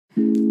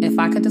If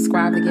I could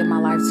describe the Get My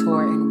Life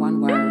tour in one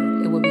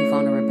word, it would be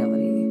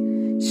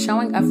vulnerability.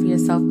 Showing up for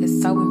yourself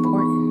is so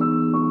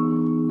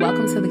important.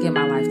 Welcome to the Get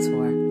My Life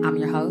tour. I'm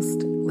your host,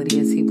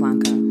 Lydia T.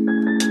 Blanco.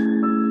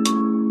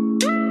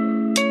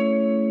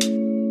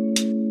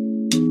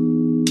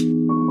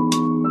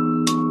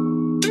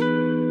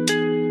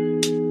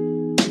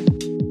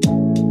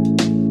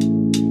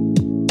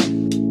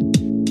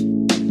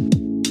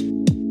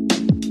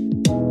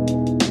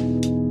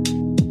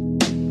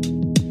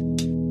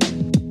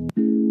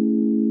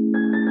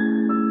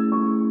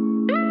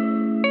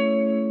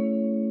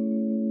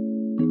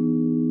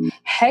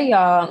 Hey,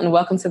 y'all, and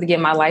welcome to the Get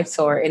My Life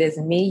tour. It is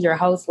me, your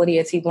host,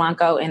 Lydia T.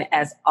 Blanco, and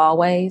as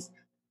always,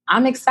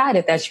 I'm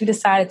excited that you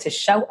decided to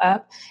show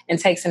up and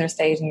take center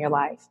stage in your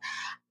life.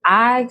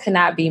 I could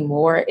not be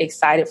more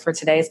excited for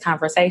today's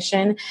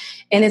conversation,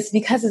 and it's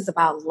because it's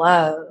about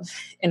love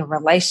and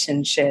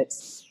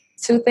relationships.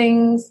 Two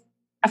things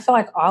I feel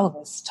like all of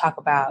us talk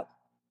about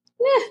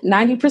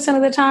 90%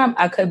 of the time.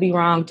 I could be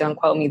wrong. Don't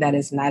quote me. That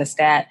is not a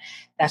stat.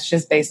 That's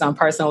just based on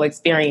personal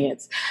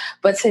experience.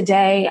 But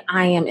today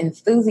I am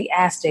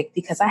enthusiastic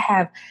because I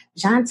have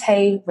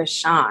Jante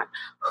Rashawn,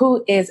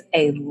 who is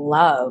a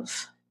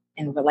love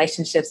and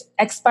relationships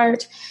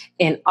expert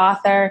and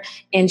author.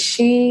 And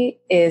she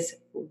is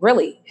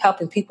really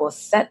helping people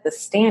set the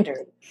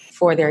standard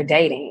for their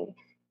dating.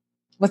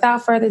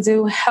 Without further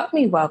ado, help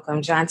me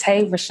welcome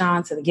Jante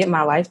Rashawn to the Get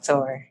My Life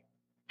tour.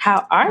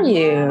 How are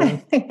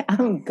you?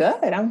 I'm good.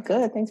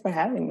 Thanks for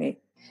having me.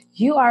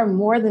 You are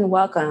more than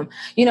welcome.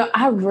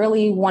 I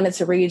really wanted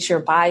to read your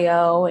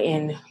bio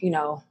and,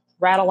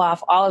 rattle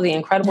off all of the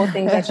incredible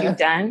things that you've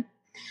done.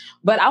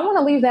 But I want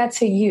to leave that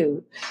to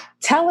you.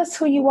 Tell us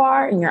who you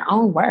are in your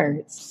own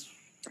words.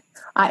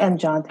 I am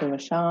Jante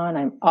Rashawn.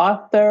 I'm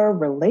author,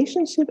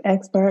 relationship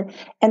expert,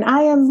 and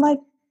I am like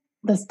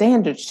the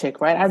standards chick,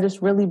 right? I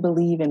just really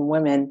believe in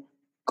women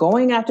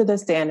going after the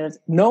standards,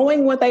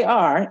 knowing what they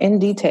are in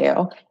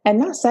detail, and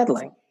not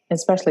settling,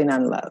 especially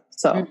not in love.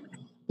 So,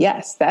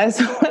 yes, that's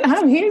what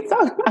I'm here to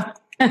talk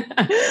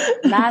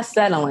about. Not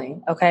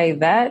settling. Okay,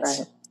 that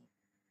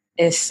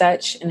is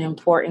such an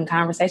important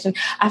conversation.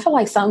 I feel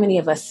like so many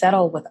of us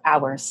settle with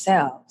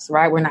ourselves,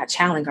 right? We're not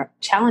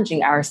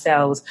challenging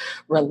ourselves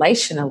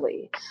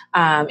relationally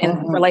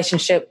in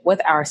relationship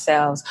with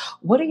ourselves.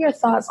 What are your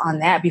thoughts on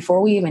that before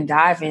we even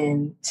dive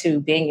into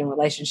being in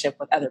relationship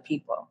with other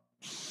people?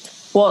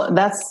 Well,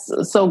 that's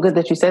so good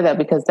that you say that,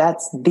 because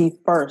that's the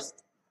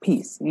first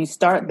piece. You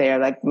start there.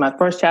 Like my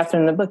first chapter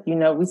in the book,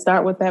 we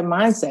start with that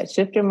mindset.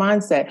 Shift your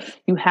mindset.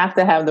 You have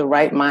to have the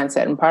right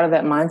mindset. And part of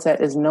that mindset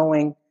is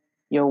knowing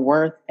your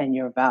worth and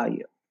your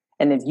value.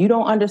 And if you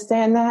don't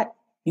understand that,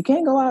 you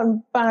can't go out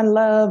and find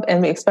love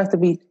and expect to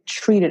be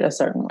treated a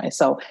certain way.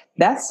 So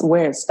that's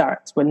where it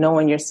starts, with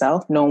knowing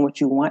yourself, knowing what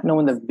you want,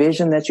 knowing the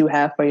vision that you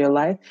have for your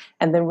life,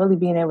 and then really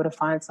being able to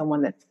find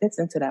someone that fits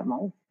into that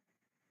mold.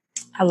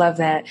 I love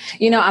that.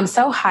 I'm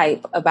so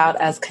hype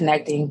about us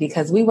connecting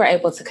because we were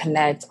able to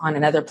connect on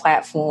another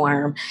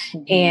platform,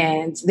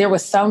 and there were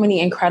so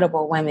many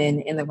incredible women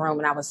in the room.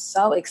 And I was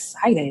so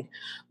excited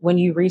when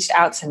you reached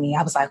out to me.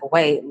 I was like,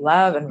 wait,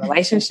 love and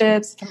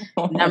relationships.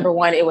 Number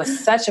one, it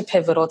was such a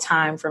pivotal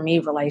time for me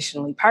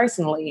relationally,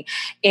 personally.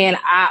 And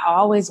I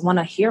always want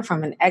to hear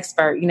from an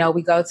expert.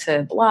 We go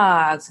to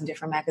blogs and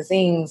different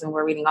magazines and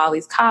we're reading all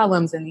these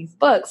columns and these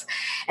books.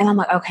 And I'm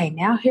like, okay,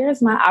 now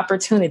here's my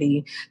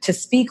opportunity to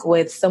speak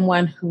with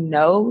someone who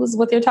knows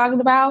what they're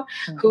talking about,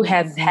 who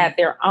has had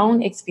their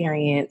own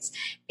experience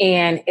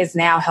and is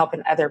now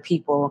helping other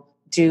people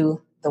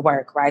do the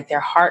work, right? Their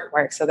heart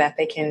work, so that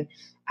they can,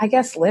 I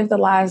guess, live the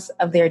lives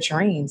of their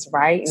dreams,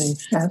 right?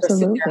 And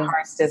pursue their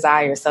heart's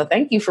desires. So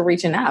thank you for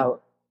reaching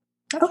out.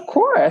 Of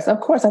course. I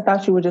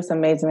thought you were just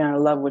amazing. I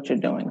love what you're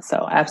doing.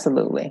 So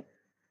absolutely.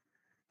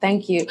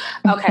 Thank you.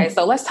 Okay,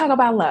 so let's talk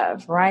about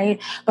love,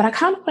 right? But I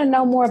kind of want to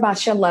know more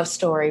about your love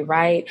story,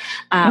 right?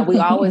 We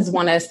always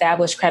want to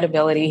establish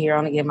credibility here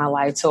on the Get My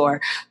Life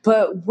tour.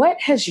 But what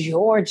has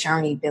your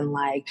journey been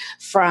like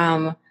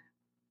from,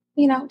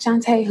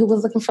 Jante, who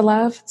was looking for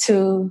love,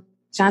 to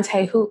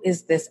Jante, who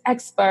is this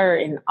expert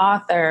and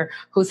author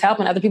who's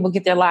helping other people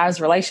get their lives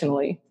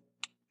relationally?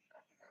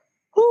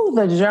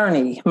 The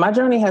journey. My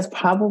journey has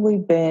probably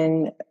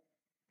been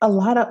a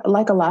lot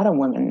of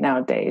women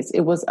nowadays.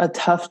 It was a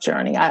tough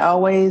journey. I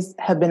always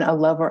have been a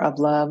lover of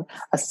love.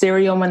 A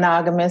serial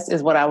monogamist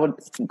is what I would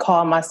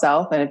call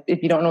myself. And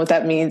if you don't know what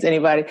that means,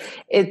 anybody,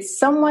 it's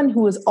someone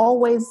who is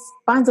always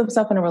finds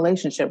himself in a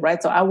relationship,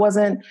 right? So I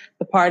wasn't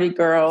the party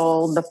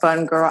girl, the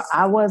fun girl.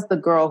 I was the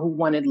girl who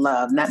wanted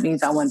love. And that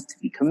means I wanted to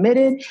be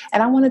committed,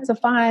 and I wanted to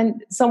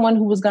find someone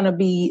who was going to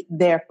be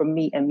there for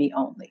me and me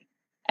only.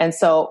 And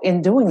so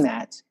in doing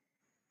that,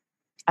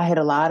 I hit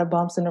a lot of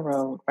bumps in the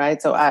road, right?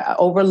 So I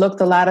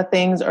overlooked a lot of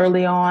things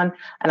early on,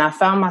 and I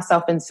found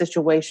myself in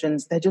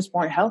situations that just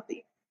weren't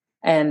healthy.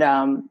 And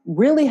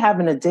really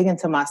having to dig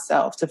into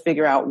myself to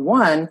figure out,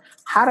 one,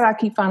 how did I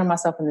keep finding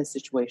myself in these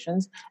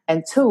situations?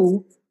 And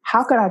two,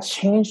 how could I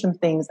change some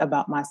things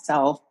about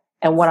myself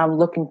and what I'm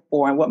looking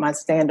for and what my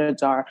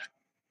standards are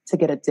to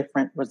get a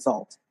different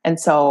result? And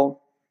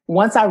so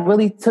once I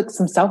really took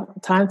some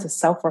time to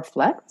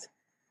self-reflect,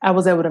 I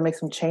was able to make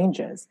some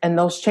changes. And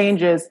those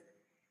changes,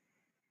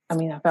 I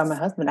mean, I found my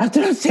husband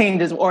after those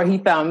changes, or he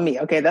found me.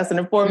 Okay, that's an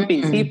important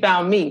piece. He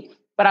found me.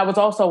 But I was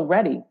also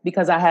ready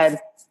because I had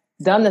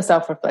done the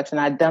self-reflection.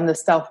 I'd done the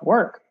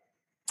self-work.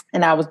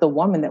 And I was the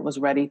woman that was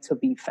ready to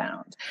be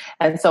found.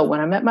 And so when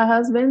I met my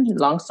husband,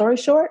 long story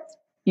short,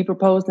 he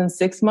proposed in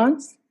 6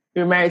 months.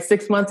 We were married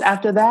 6 months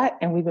after that,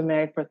 and we've been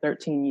married for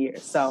 13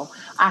 years. So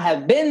I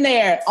have been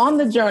there on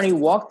the journey,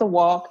 walk the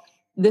walk.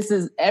 This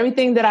is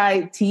everything that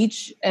I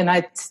teach and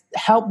I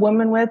help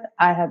women with,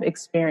 I have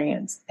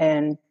experienced.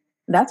 And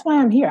that's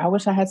why I'm here. I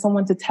wish I had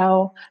someone to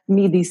tell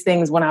me these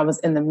things when I was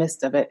in the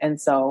midst of it.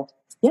 And so,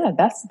 yeah,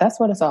 that's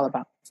what it's all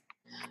about.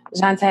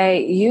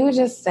 Jante, you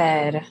just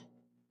said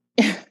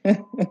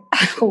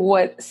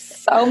what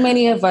so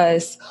many of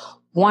us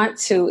want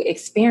to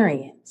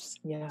experience.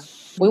 Yeah.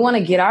 We want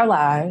to get our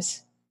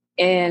lives,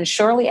 and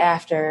shortly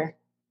after,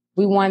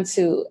 we want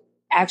to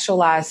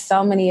actualize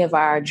so many of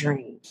our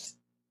dreams,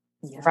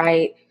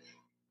 right?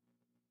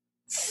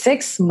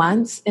 6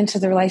 months into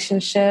the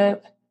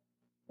relationship,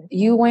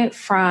 you went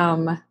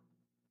from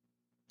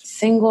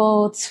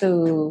single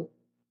to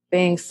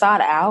being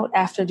sought out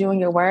after doing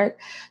your work.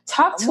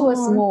 Talk to us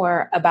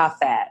more about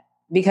that,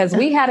 because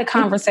we had a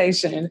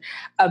conversation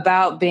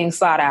about being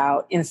sought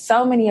out, and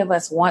so many of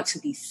us want to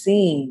be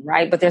seen,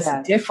 right? But there's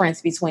a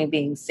difference between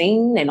being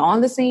seen and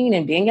on the scene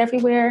and being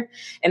everywhere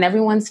in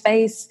everyone's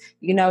face,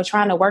 you know,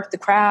 trying to work the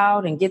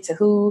crowd and get to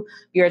who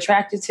you're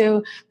attracted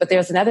to. But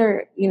there's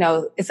another, you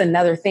know, it's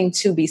another thing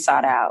to be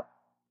sought out.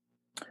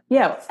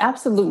 Yeah,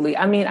 absolutely.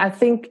 I mean, I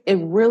think it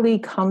really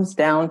comes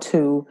down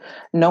to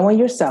knowing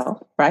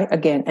yourself, right?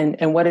 Again,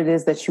 and what it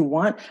is that you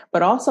want,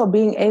 but also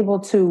being able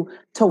to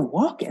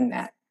walk in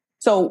that.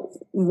 So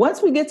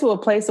once we get to a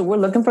place that we're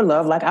looking for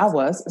love, like I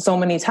was so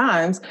many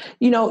times,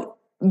 you know,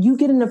 you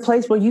get in a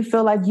place where you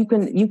feel like you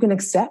can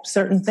accept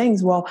certain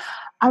things. Well,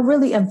 I'm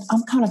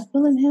kind of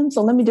feeling him.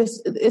 So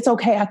it's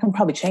okay. I can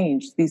probably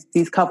change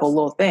these couple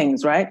little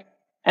things, right?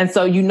 And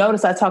so you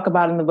notice I talk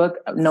about in the book,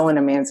 knowing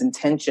a man's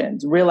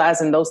intentions,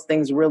 realizing those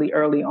things really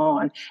early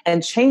on,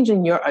 and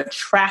changing your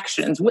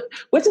attractions,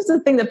 which is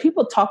the thing that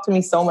people talk to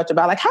me so much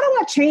about. Like, how do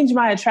I change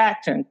my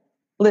attraction?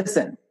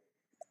 Listen,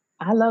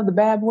 I love the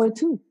bad boy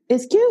too.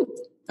 It's cute.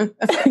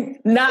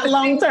 Not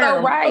long term.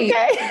 So right.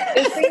 Okay?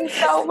 It seems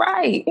so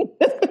right.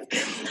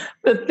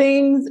 The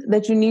things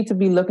that you need to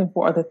be looking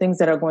for are the things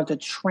that are going to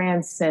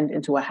transcend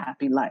into a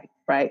happy life,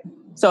 right?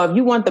 So if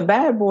you want the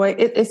bad boy,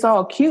 it's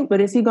all cute,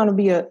 but is he going to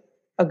be a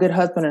good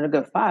husband and a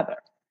good father?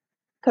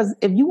 Because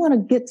if you want to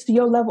get to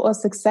your level of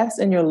success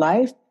in your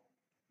life,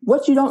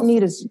 what you don't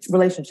need is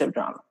relationship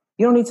drama.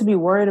 You don't need to be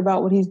worried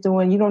about what he's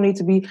doing. You don't need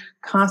to be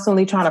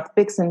constantly trying to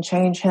fix and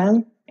change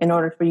him in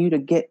order for you to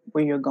get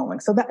where you're going.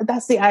 So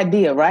that's the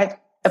idea, right?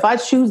 If I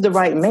choose the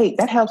right mate,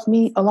 that helps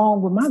me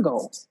along with my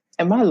goals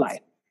and my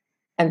life.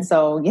 And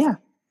so, yeah.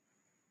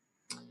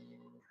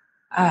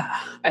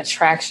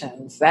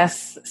 Attractions.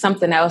 That's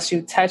something else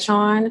you touch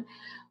on,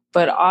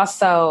 but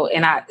also,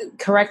 and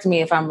correct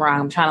me if I'm wrong,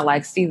 I'm trying to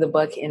like see the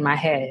book in my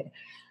head,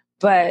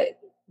 but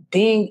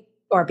being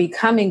or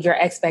becoming your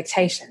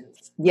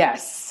expectations.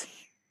 Yes.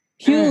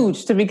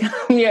 Huge to become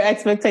your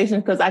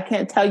expectations, because I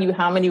can't tell you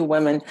how many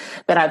women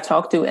that I've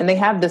talked to, and they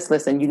have this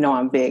list, and you know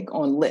I'm big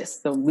on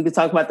lists, so we could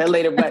talk about that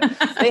later, but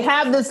they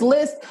have this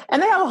list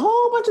and they have a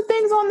whole bunch of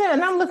things on there,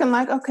 and I'm looking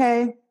like,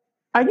 okay,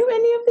 are you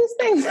any of these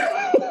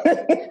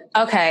things?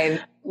 Okay,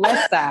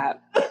 let's stop.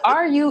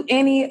 Are you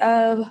any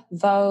of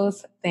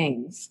those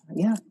things?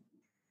 Yeah.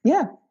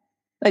 Yeah.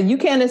 Like, you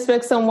can't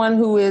expect someone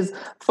who is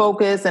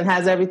focused and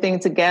has everything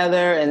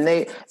together and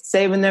they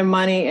saving their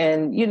money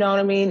and, you know what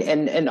I mean,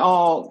 and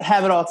all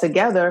have it all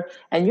together,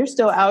 and you're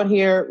still out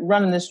here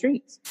running the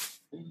streets,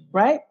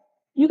 right?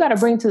 You got to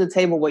bring to the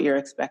table what you're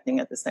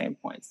expecting at the same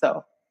point.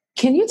 So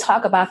can you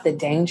talk about the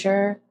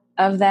danger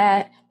of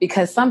that?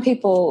 Because some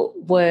people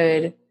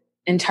would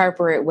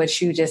interpret what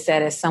you just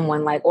said as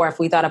someone like, or if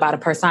we thought about a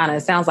persona,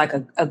 it sounds like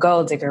a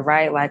gold digger,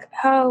 right? Like,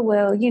 oh,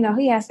 well, you know,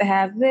 he has to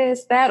have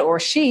this, that, or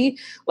she.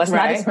 Let's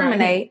not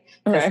discriminate,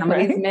 because some of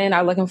these men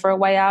are looking for a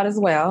way out as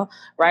well,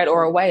 right?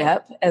 Or a way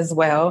up as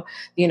well.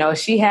 You know,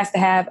 she has to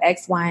have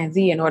X, Y, and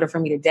Z in order for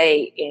me to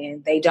date,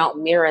 and they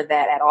don't mirror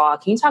that at all.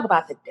 Can you talk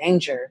about the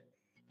danger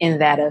in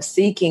that of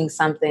seeking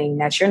something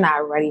that you're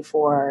not ready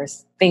for,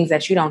 things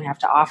that you don't have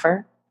to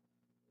offer?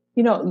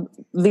 You know,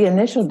 the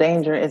initial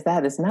danger is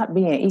that it's not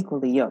being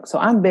equally yoked. So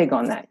I'm big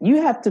on that. You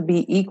have to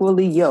be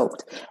equally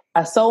yoked.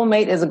 A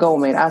soulmate is a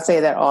goalmate. I say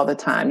that all the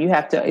time. You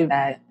have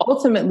to,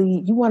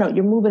 ultimately,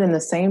 you're moving in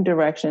the same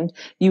direction.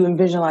 You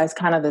visualize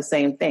kind of the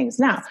same things.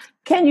 Now,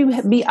 can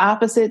you be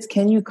opposites?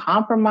 Can you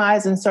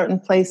compromise in certain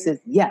places?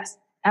 Yes,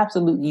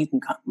 absolutely. You can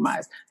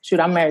compromise.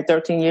 Shoot, I'm married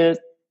 13 years.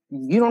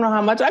 You don't know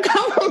how much I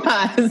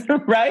compromise,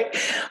 right?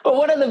 But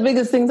one of the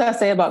biggest things I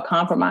say about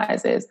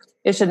compromise is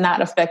it should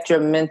not affect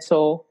your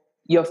mental,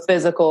 your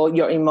physical,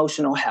 your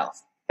emotional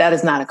health. That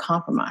is not a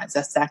compromise.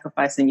 That's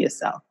sacrificing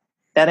yourself.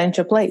 That ain't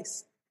your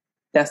place.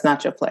 That's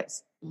not your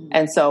place. Mm-hmm.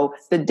 And so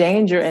the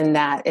danger in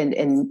that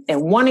and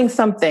wanting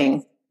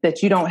something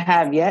that you don't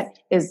have yet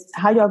is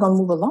how y'all going to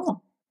move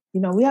along.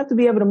 We have to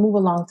be able to move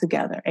along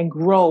together and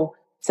grow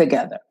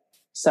together.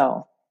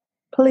 So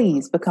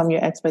please become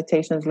your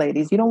expectations,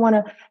 ladies. You don't want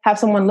to have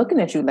someone looking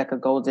at you like a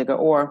gold digger,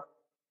 or,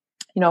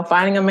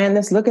 finding a man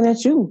that's looking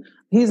at you.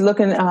 He's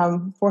looking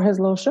for his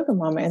little sugar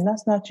mama, and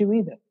that's not you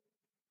either.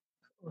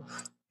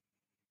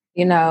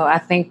 I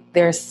think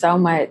there's so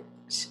much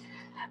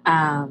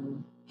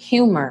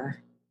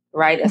humor,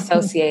 right,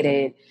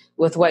 associated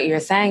with what you're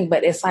saying,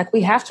 but it's like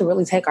we have to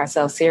really take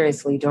ourselves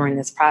seriously during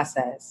this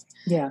process.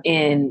 Yeah.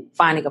 In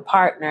finding a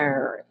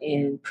partner,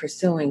 in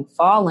pursuing,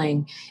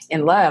 falling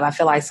in love. I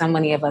feel like so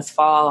many of us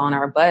fall on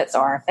our butts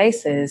or our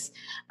faces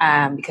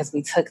because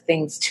we took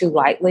things too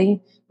lightly.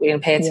 We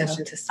didn't pay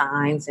attention to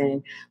signs,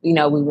 and, we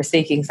were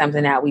seeking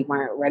something that we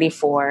weren't ready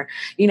for.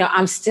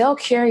 I'm still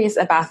curious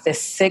about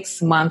this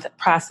 6-month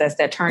process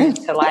that turned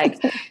into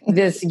like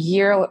this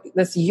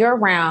year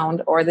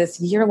round or this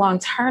year-long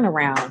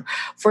turnaround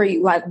for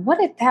you. Like, what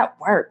did that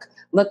work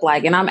look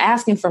like? And I'm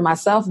asking for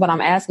myself, but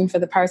I'm asking for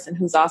the person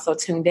who's also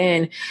tuned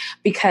in,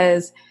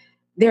 because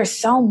there's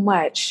so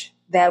much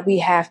that we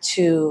have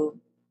to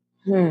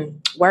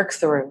work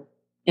through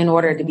in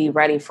order to be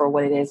ready for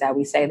what it is that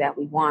we say that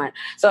we want.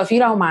 So if you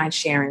don't mind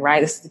sharing,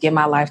 right, this is the Get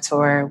My Life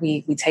Tour.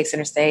 We take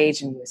center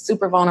stage and we're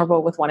super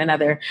vulnerable with one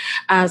another.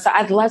 So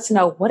I'd love to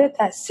know, what did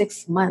that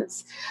 6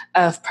 months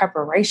of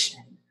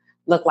preparation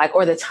look like,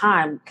 or the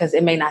time, because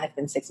it may not have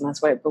been 6 months,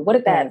 but what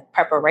did that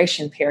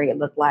preparation period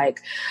look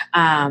like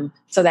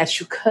so that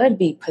you could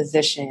be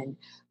positioned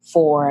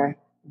for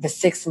the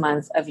 6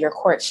 months of your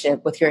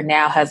courtship with your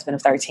now husband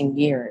of 13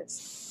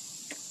 years?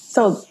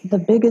 So the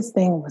biggest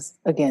thing was,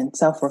 again,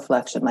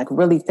 self-reflection, like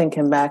really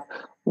thinking back,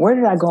 where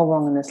did I go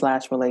wrong in this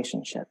last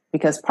relationship?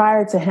 Because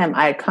prior to him,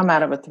 I had come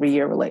out of a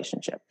 3-year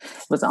relationship.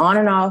 It was on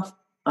and off,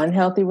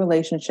 unhealthy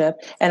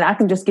relationship. And I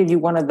can just give you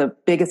one of the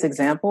biggest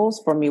examples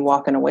for me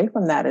walking away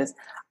from that is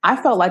I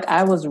felt like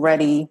I was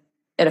ready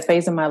at a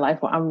phase in my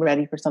life where I'm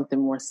ready for something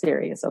more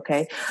serious.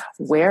 Okay.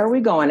 Where are we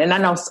going? And I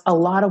know a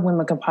lot of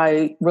women can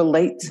probably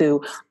relate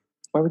to,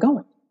 where are we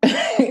going?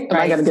 Am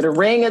I going to get a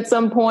ring at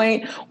some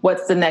point?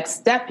 What's the next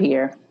step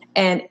here?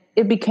 And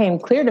it became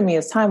clear to me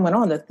as time went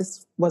on that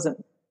this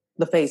wasn't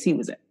the phase he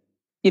was in.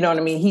 You know what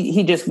I mean?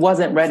 He just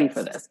wasn't ready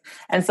for this.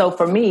 And so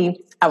for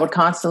me, I would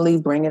constantly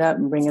bring it up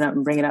and bring it up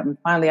and bring it up. And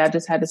finally, I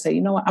just had to say, you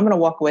know what? I'm going to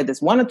walk away.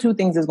 This one or two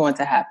things is going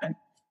to happen.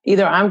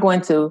 Either I'm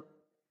going to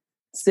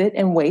sit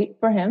and wait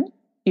for him,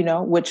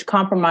 which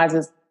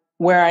compromises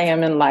where I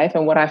am in life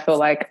and what I feel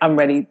like I'm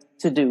ready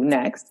to do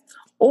next,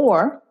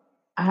 or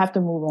I have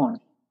to move on.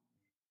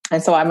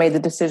 And so I made the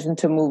decision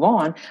to move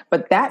on.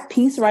 But that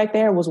piece right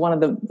there was one of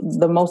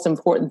the most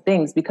important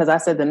things, because I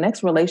said the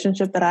next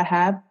relationship that I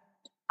have,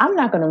 I'm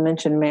not going to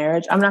mention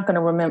marriage. I'm not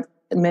going to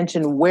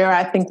mention where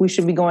I think we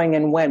should be going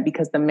and when,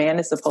 because the man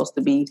is supposed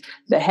to be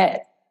the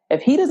head.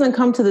 If he doesn't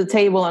come to the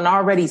table and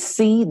already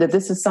see that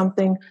this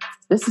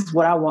is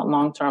what I want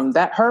long term,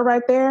 that her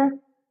right there,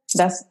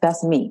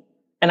 that's me.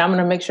 And I'm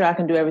going to make sure I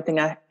can do everything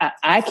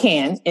I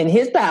can in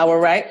his power,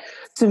 right,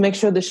 to make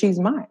sure that she's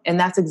mine. And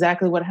that's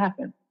exactly what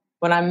happened.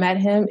 When I met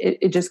him,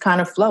 it just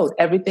kind of flowed.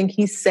 Everything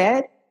he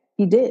said,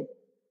 he did,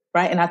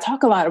 right? And I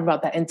talk a lot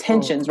about that,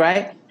 intentions,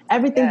 right?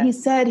 Everything he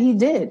said, he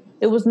did.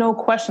 It was no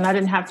question. I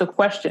didn't have to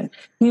question.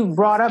 He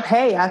brought up,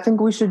 hey, I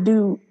think we should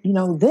do,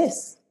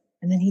 this.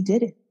 And then he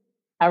did it.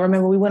 I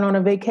remember we went on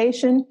a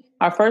vacation,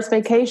 our first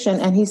vacation,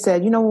 and he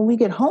said, when we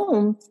get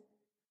home,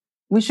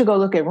 we should go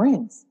look at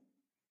rings.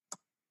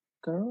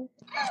 Girl.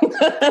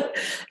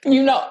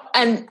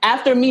 And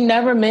after me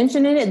never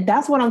mentioning it,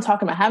 that's what I'm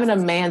talking about. Having a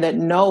man that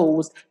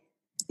knows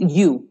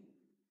you,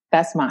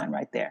 that's mine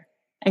right there.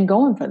 And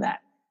going for that.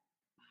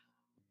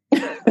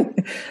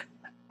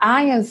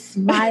 I am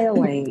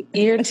smiling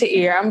ear to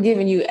ear. I'm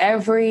giving you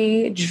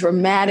every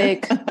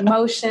dramatic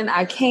motion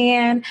I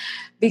can,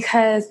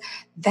 because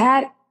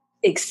that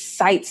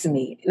excites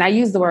me. And I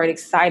use the word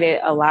excited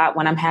a lot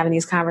when I'm having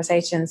these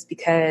conversations,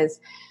 because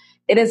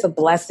it is a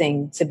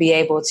blessing to be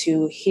able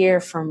to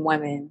hear from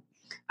women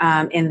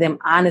and them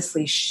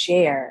honestly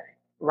share,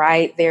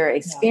 right, their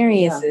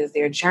experiences,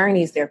 their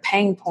journeys, their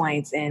pain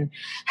points, and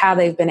how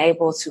they've been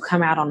able to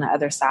come out on the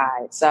other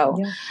side.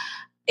 So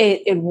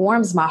it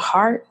warms my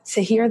heart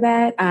to hear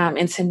that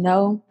and to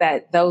know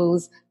that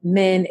those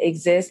men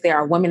exist. There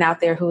are women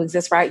out there who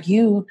exist, right?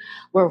 You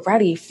were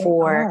ready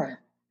for,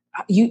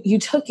 you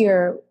took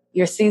your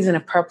season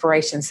of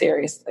preparation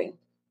seriously.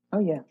 Oh,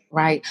 yeah.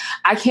 Right.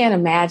 I can't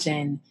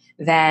imagine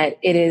that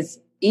it is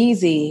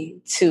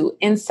easy to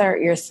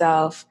insert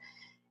yourself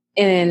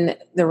in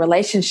the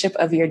relationship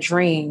of your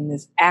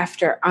dreams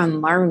after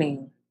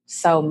unlearning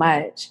so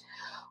much.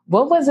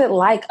 What was it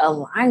like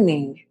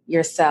aligning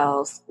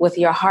yourselves with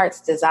your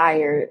heart's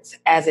desires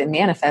as it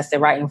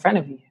manifested right in front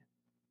of you?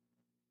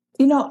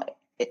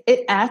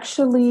 It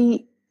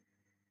actually,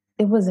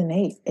 it was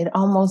innate.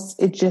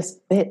 It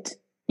just fit.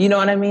 You know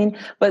what I mean?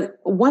 But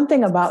one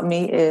thing about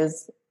me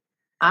is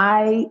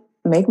I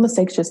make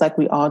mistakes just like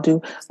we all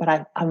do,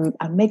 but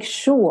I make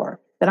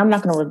sure that I'm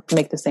not going to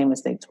make the same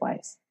mistake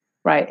twice.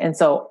 right? And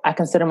so I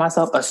consider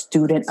myself a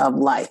student of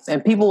life.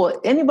 And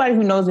anybody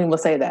who knows me will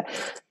say that.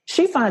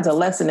 She finds a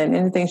lesson in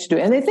anything she do.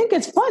 And they think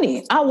it's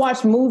funny. I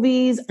watch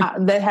movies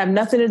that have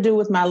nothing to do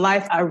with my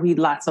life. I read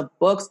lots of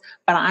books,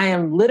 but I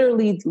am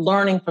literally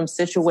learning from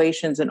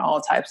situations and all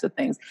types of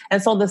things.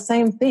 And so the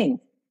same thing,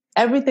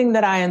 everything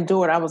that I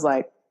endured, I was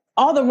like,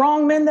 all the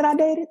wrong men that I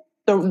dated,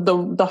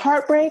 the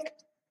heartbreak,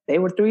 they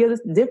were three of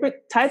the different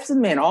types of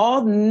men,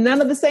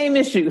 none of the same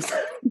issues,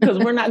 because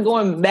we're not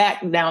going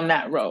back down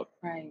that road.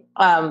 Right.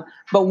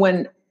 But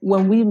when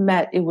we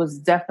met, it was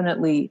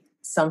definitely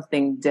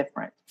something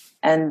different.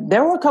 And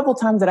there were a couple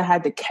times that I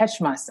had to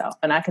catch myself.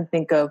 And I can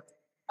think of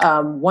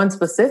one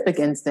specific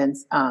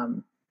instance.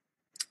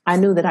 I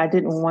knew that I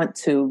didn't want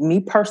to, me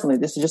personally,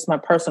 this is just my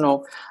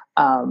personal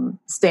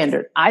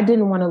standard. I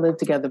didn't want to live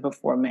together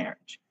before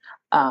marriage.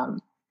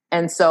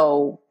 And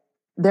so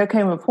there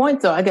came a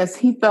point, though, I guess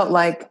he felt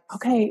like,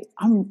 okay,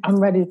 I'm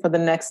ready for the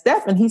next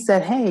step. And he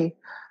said, hey,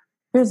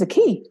 here's a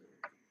key.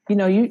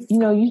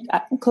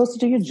 I'm closer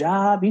to your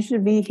job. You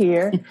should be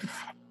here.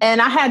 And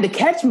I had to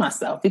catch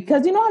myself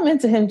because, I'm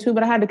into him too,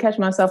 but I had to catch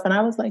myself. And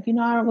I was like, I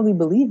don't really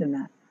believe in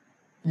that.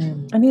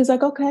 And he was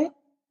like, okay.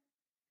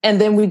 And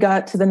then we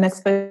got to the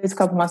next phase. A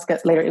couple months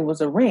later, it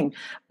was a ring,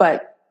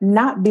 but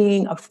not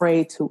being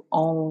afraid to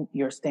own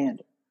your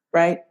standard,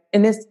 right?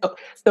 And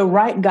the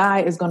right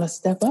guy is going to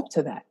step up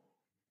to that.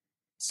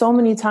 So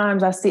many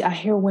times I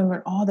hear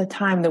women all the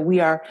time that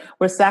we're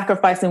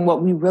sacrificing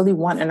what we really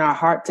want in our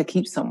heart to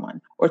keep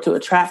someone or to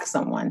attract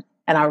someone.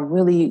 And I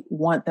really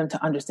want them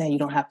to understand you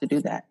don't have to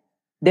do that.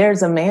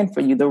 There's a man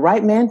for you, the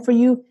right man for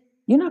you.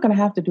 You're not going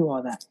to have to do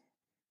all that.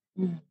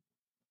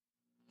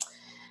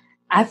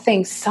 I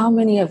think so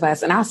many of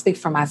us, and I'll speak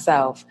for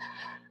myself,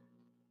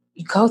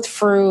 you go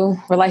through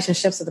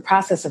relationships with the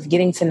process of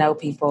getting to know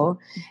people.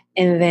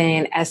 And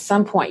then at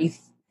some point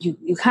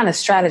you kind of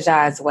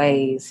strategize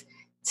ways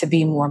to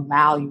be more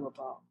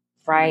malleable,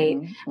 right?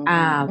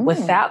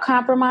 Without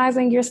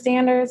compromising your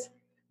standards,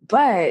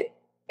 but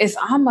it's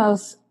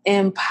almost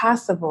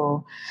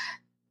impossible.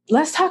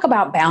 Let's talk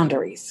about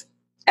boundaries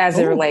as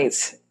it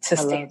relates to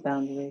standards.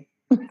 Boundaries.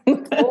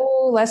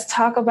 Let's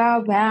talk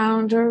about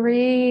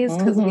boundaries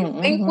because we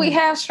think we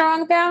have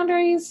strong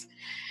boundaries.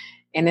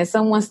 And if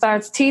someone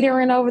starts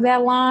teetering over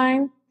that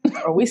line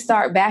or we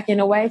start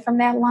backing away from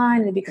that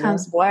line, it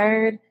becomes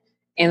blurred.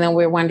 And then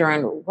we're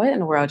wondering, what in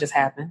the world just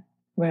happened?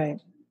 Right.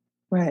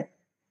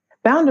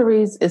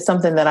 Boundaries is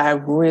something that I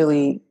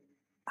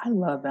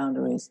love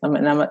boundaries.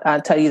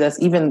 I'll tell you this,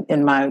 even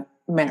in my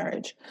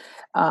marriage.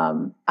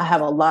 I have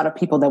a lot of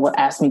people that will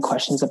ask me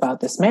questions about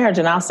this marriage.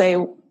 And I'll say,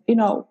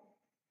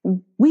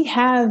 we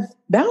have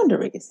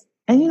boundaries.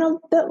 And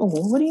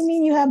what do you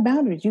mean you have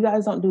boundaries? You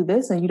guys don't do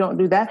this and you don't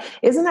do that.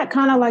 Isn't that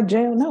kind of like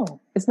jail? No,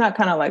 it's not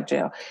kind of like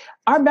jail.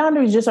 Our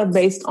boundaries just are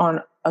based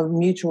on a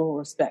mutual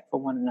respect for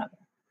one another.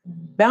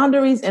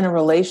 Boundaries in a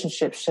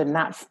relationship should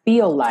not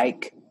feel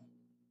like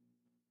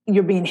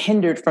you're being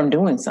hindered from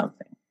doing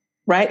something,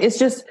 right? It's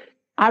just,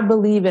 I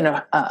believe in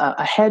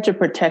a hedge of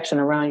protection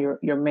around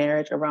your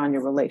marriage, around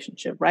your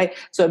relationship, right?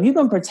 So if you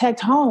can protect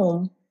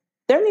home,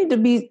 there need to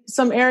be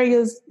some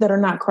areas that are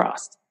not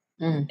crossed.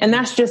 And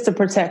that's just to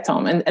protect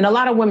home. And a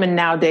lot of women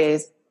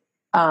nowadays,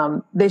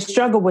 they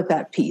struggle with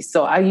that piece.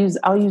 So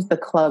I'll use the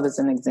club as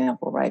an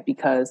example, right?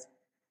 Because,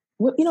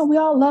 we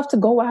all love to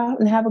go out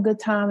and have a good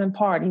time and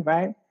party,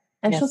 right?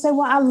 And she'll say,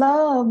 well, I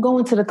love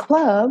going to the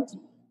club,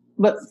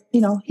 but,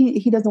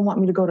 he doesn't want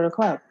me to go to the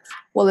club.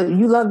 Well, if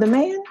you love the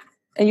man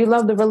and you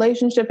love the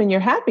relationship and you're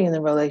happy in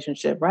the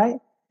relationship, right?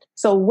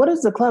 So what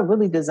is the club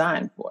really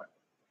designed for?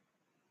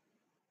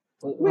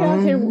 We're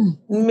out here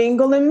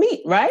mingle and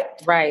meet, right?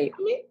 Right.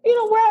 I mean,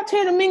 we're out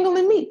here to mingle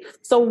and meet.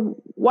 So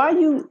why are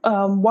you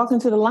walking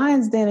to the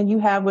Lion's Den and you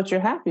have what you're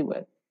happy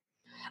with?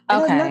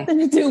 It has nothing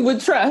to do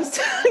with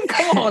trust.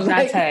 Come on.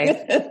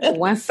 Jante,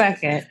 1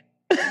 second.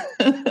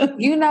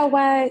 You know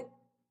what?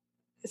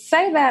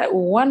 Say that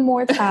one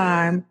more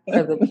time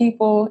for the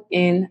people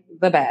in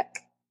the back.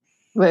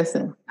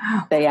 Listen,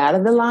 stay out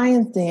of the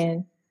Lion's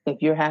Den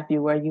if you're happy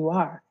where you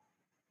are.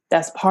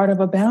 That's part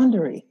of a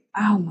boundary.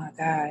 Oh my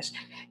gosh.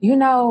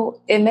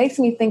 It makes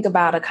me think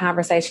about a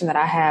conversation that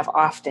I have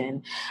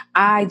often.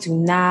 I do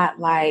not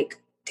like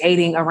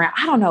dating around.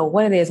 I don't know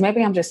what it is.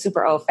 Maybe I'm just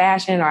super old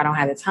fashioned or I don't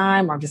have the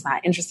time or I'm just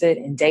not interested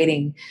in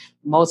dating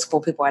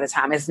multiple people at a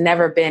time. It's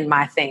never been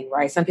my thing,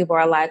 right? Some people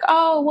are like,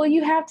 oh, well,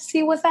 you have to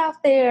see what's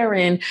out there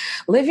and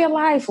live your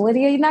life,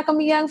 Lydia. You're not going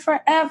to be young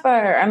forever.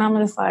 And I'm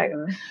just like,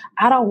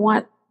 I don't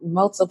want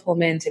multiple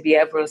men to be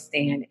able to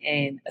stand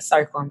in a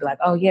circle and be like,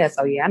 oh, yes,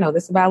 I know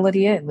this about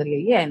Lydia. And Lydia,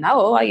 yeah,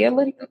 no, yeah,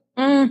 Lydia.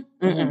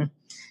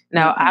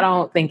 No, I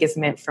don't think it's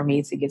meant for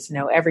me to get to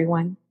know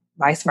everyone,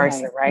 vice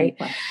versa, right?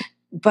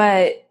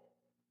 But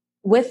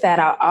with that,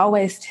 I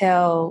always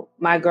tell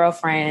my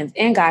girlfriends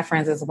and guy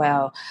friends as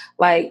well,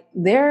 like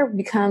there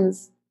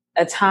becomes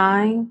a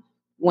time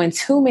when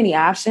too many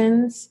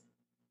options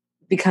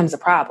becomes a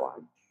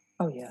problem.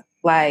 Oh, yeah.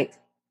 Like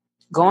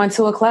going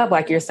to a club,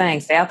 like you're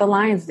saying, stay out the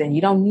Lion's Den.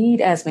 You don't need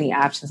as many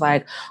options.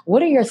 Like,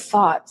 what are your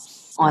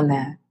thoughts on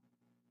that?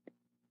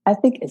 I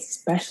think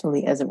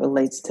especially as it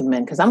relates to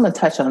men, because I'm going to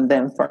touch on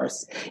them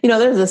first.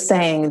 There's a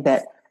saying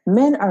that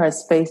men are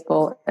as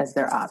faithful as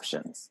their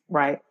options,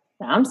 right?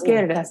 Now, I'm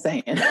scared of that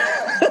saying.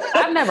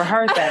 I've never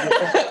heard that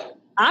before.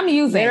 I'm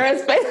using men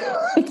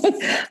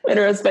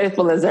are as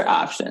faithful as their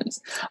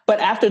options. But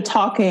after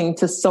talking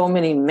to so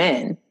many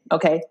men,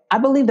 okay, I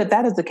believe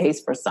that is the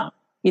case for some.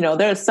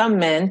 There are some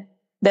men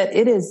that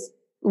it is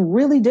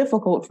really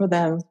difficult for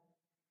them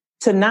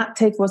to not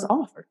take what's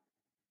offered,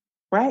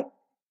 right?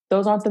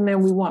 Those aren't the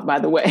men we want, by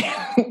the way.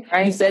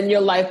 Right? You setting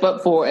your life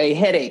up for a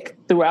headache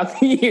throughout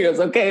the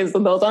years, okay? So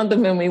those aren't the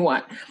men we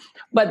want.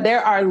 But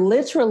there are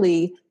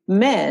literally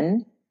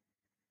men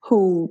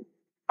who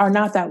are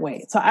not that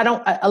way. So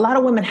a lot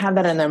of women have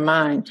that in their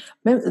mind.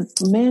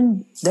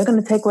 Men, they're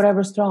going to take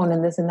whatever's thrown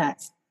and this and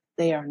that.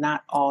 They are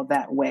not all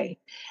that way.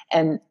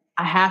 And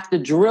I have to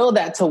drill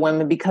that to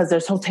women because they're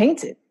so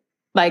tainted.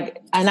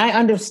 And I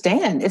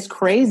understand it's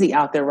crazy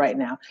out there right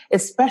now,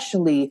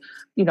 especially,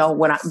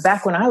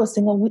 back when I was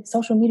single,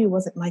 social media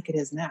wasn't like it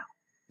is now.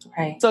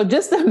 Right. So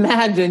just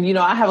imagine,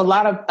 I have a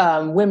lot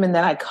of women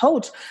that I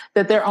coach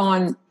that they're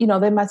on,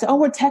 they might say, oh,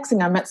 we're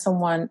texting. I met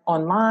someone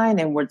online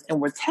and we're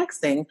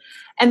texting,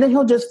 and then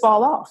he'll just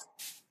fall off.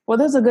 Well,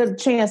 there's a good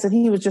chance that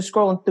he was just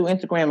scrolling through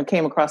Instagram and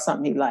came across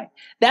something he liked.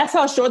 That's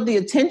how short the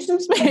attention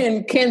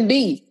span can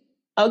be.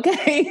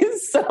 Okay.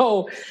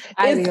 So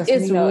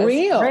it's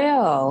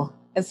real.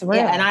 It's real.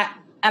 Yeah,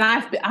 and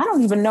I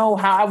don't even know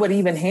how I would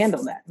even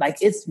handle that.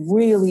 It's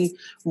really,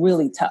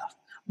 really tough.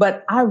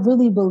 But I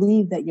really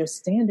believe that your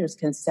standards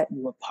can set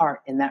you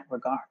apart in that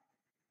regard,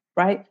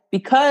 right?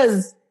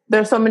 Because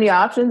there's so many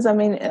options. I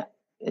mean,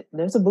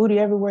 there's a booty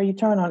everywhere you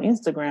turn on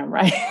Instagram,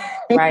 right?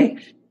 Right.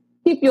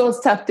 Keep yours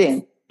tucked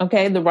in,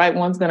 okay? The right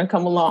one's going to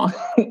come along,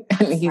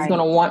 and he's going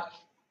to want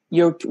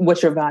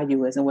what your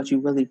value is and what you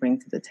really bring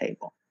to the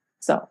table.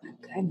 So,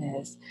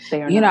 goodness,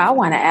 I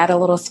want to add a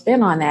little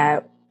spin on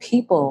that.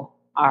 People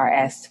are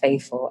as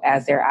faithful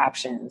as their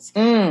options,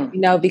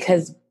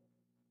 because,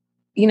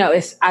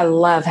 I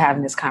love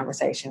having this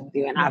conversation with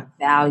you and I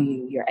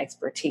value your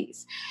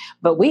expertise,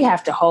 but we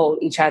have to hold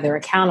each other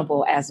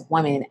accountable as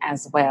women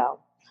as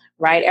well,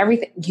 right?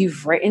 Everything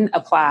you've written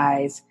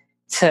applies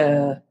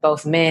to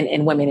both men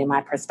and women in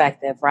my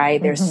perspective,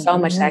 right? There's so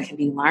much that can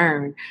be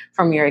learned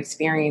from your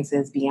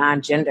experiences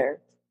beyond gender.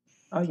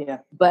 Oh, yeah.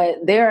 But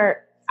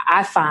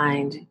I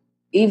find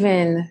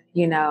even,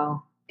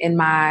 in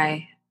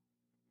my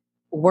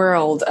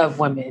world of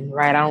women,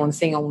 right? I don't want to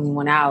single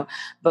anyone out,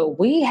 but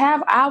we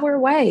have our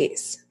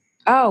ways.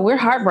 Oh, we're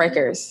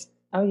heartbreakers.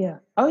 Oh, yeah.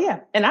 Oh,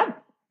 yeah. And I've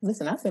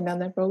been down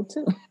that road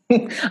too.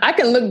 I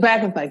can look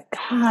back and like,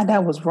 God,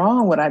 that was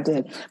wrong what I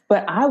did,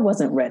 but I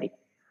wasn't ready.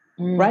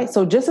 Right.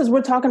 So just as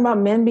we're talking about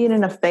men being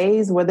in a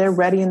phase where they're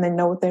ready and they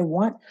know what they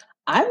want,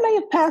 I may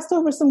have passed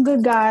over some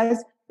good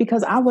guys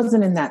because I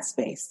wasn't in that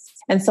space.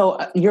 And so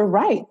you're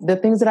right. The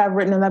things that I've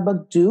written in that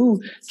book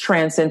do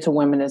transcend to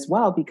women as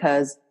well,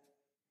 because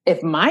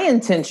if my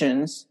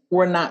intentions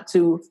were not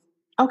to,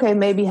 okay,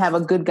 maybe have a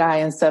good guy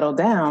and settle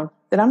down,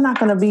 then I'm not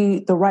going to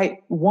be the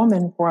right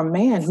woman for a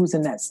man who's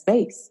in that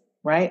space.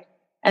 Right.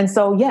 And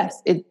so,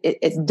 yes,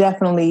 it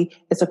definitely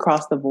is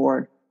across the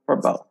board for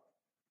both.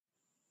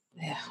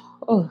 Yeah.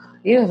 Oh,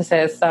 you have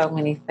said so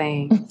many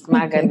things.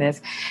 My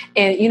goodness.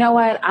 And you know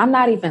what? I'm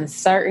not even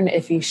certain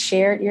if you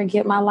shared your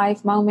Get My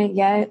Life moment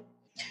yet.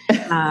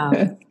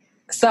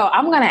 So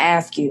I'm going to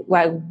ask you,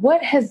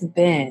 what has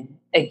been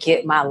a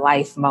Get My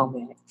Life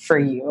moment for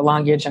you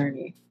along your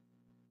journey?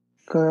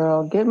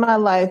 Girl, Get My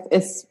Life.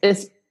 It's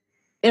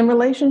in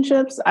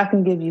relationships. I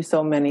can give you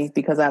so many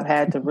because I've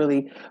had to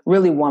really,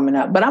 really warm it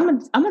up. But I'm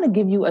going to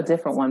give you a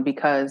different one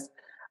because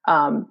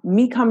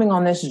me coming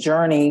on this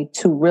journey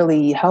to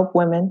really help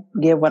women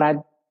get what I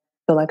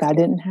feel like I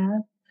didn't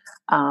have,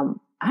 I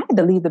had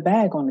to leave the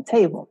bag on the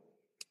table.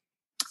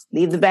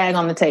 Leave the bag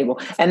on the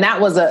table. And that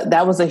was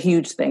a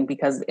huge thing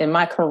because in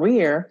my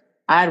career,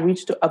 I had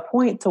reached a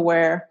point to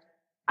where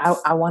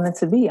I wanted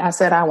to be. I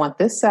said, I want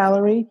this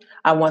salary.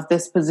 I want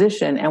this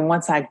position. And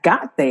once I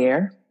got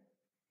there,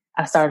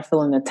 I started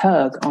feeling a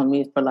tug on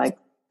me for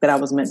that I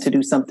was meant to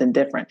do something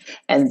different.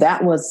 And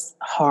that was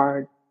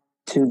hard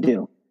to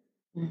do.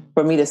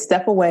 For me to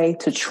step away,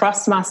 to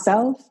trust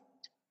myself,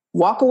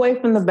 walk away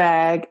from the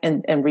bag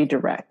and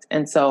redirect.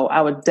 And so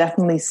I would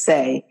definitely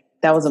say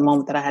that was a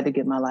moment that I had to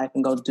get my life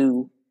and go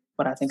do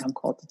what I think I'm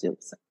called to do.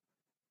 So.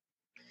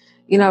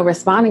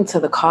 Responding to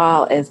the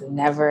call is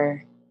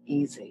never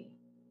easy.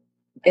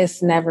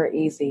 It's never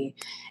easy.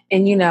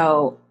 And,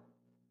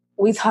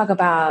 we talk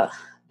about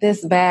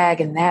this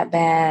bag and that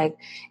bag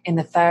and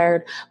the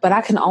third, but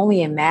I can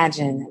only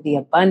imagine the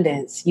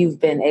abundance you've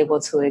been able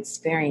to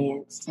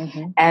experience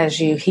as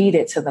you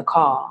heeded to the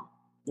call.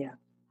 Yeah.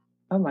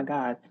 Oh my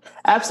God.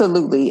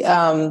 Absolutely.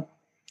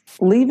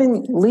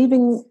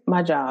 Leaving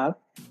my job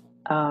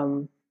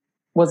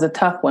was a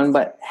tough one,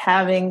 but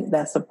having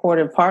that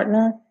supportive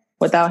partner,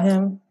 without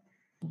him,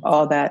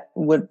 all that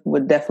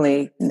would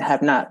definitely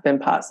have not been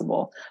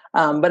possible.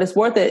 But it's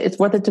worth it. It's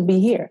worth it to be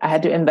here. I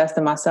had to invest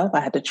in myself.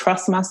 I had to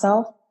trust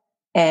myself.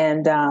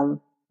 And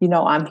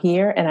I'm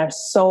here and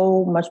there's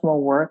so much more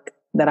work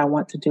that I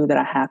want to do, that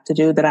I have to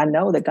do, that I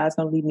know that God's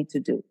going to lead me to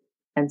do.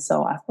 And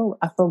so I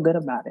feel good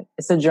about it.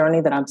 It's a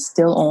journey that I'm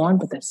still on,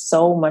 but there's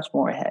so much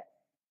more ahead.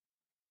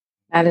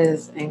 That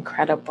is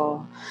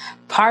incredible.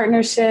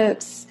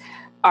 Partnerships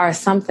are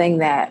something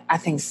that I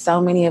think so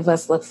many of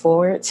us look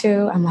forward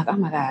to. I'm like, oh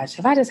my gosh,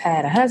 if I just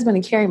had a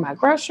husband to carry my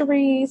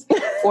groceries,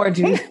 or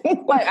do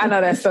like, I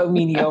know that's so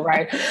menial,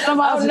 right? But I'm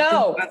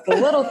also about the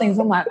little things.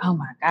 I'm like, oh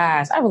my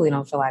gosh, I really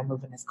don't feel like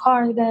moving this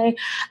car today.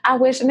 I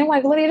wish. And they're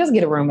like, Lydia, just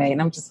get a roommate.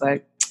 And I'm just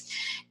like,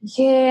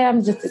 yeah,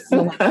 I'm just a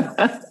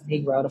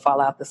Negro to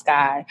fall out the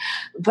sky.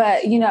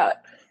 But,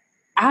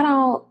 I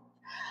don't.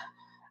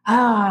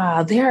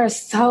 There are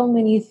so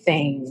many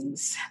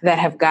things that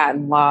have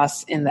gotten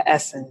lost in the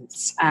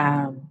essence.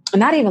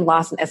 Not even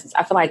lost in essence.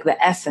 I feel like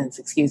the essence,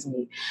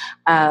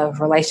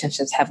 of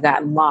relationships have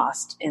gotten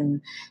lost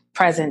in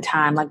present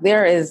time. Like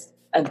there is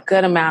a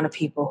good amount of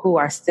people who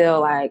are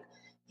still like,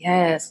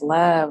 yes,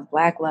 love,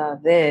 Black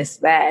love, this,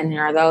 that. And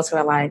there are those who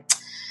are like,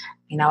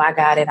 I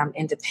got it. I'm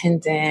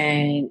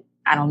independent.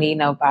 I don't need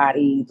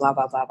nobody, blah,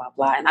 blah, blah, blah,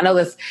 blah. And I know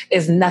this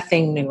is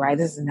nothing new, right?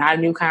 This is not a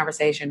new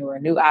conversation or a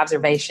new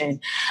observation,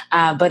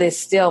 but it's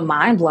still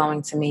mind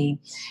blowing to me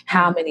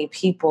how many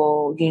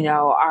people,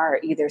 are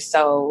either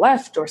so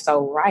left or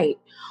so right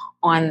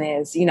on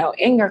this.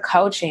 In your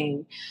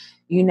coaching,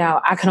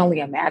 I can only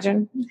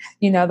imagine,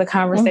 the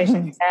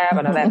conversation you have.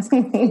 I know that's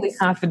completely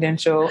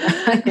confidential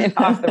and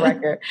off the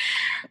record.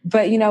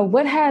 But,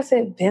 what has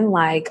it been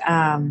like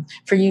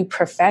for you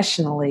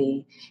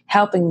professionally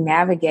helping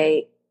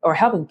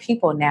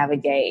people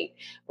navigate,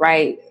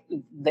 right,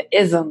 the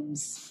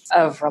isms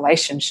of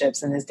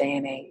relationships in this day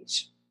and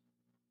age?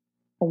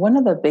 One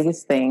of the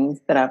biggest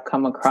things that I've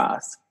come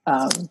across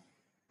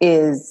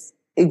is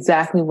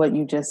exactly what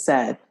you just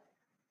said.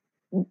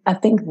 I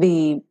think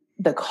the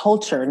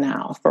culture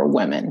now for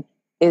women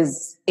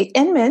is,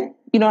 and men,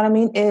 you know what I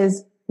mean,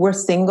 is we're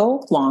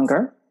single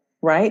longer,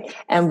 right?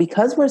 And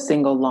because we're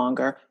single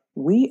longer,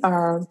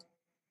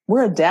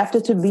 we're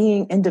adapted to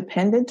being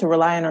independent, to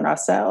relying on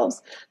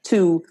ourselves,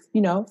 to,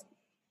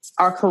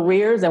 our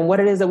careers and what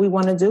it is that we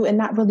want to do, and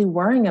not really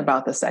worrying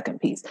about the second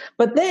piece.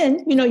 But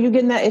then, you're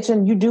getting that itch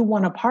and you do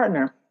want a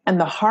partner. And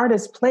the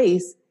hardest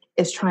place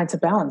is trying to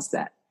balance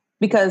that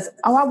because,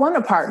 I want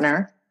a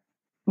partner,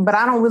 but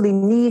I don't really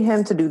need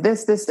him to do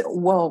this.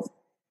 Well,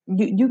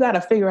 you got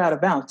to figure out a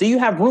balance. Do you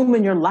have room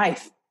in your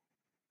life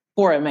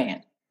for a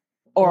man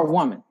or a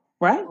woman,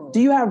 right? Do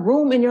you have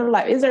room in your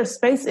life? Is there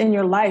space in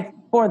your life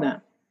for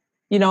them?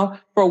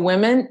 For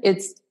women,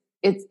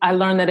 I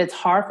learned that it's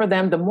hard for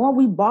them. The more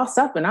we boss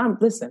up, and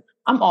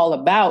I'm all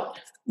about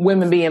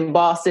women being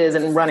bosses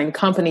and running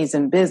companies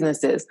and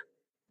businesses,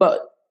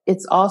 but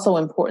it's also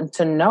important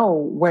to know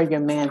where your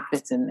man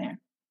fits in there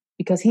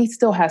because he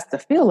still has to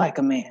feel like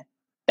a man.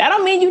 That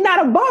don't mean you're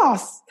not a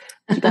boss.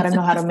 You got to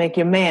know how to make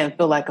your man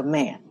feel like a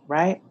man,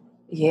 right?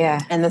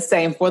 Yeah. And the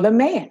same for the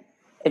man.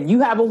 If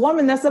you have a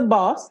woman that's a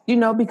boss,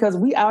 because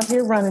we out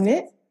here running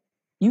it,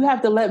 you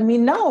have to let me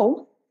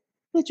know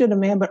that you're the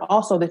man, but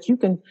also that you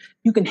can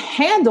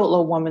handle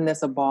a woman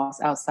that's a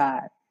boss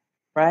outside,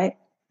 right?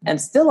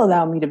 And still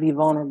allow me to be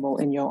vulnerable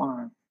in your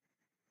arms.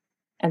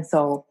 And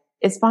so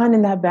it's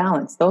finding that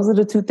balance. Those are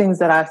the two things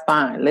that I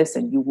find.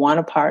 Listen, you want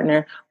a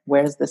partner.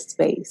 Where's the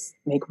space?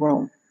 Make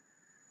room.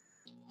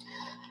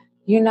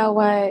 You know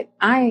what?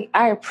 I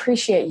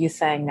appreciate you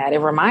saying that. It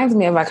reminds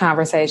me of a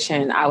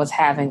conversation I was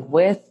having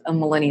with a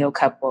millennial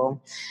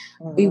couple.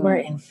 We were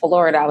in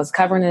Florida. I was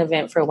covering an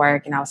event for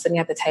work and I was sitting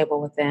at the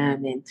table with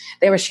them and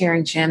they were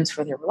sharing gems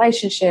for their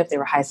relationship. They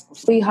were high school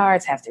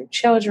sweethearts, have their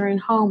children,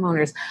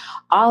 homeowners,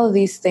 all of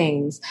these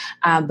things.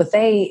 But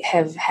they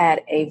have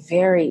had a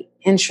very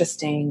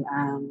interesting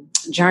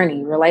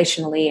journey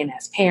relationally and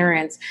as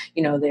parents.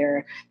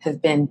 There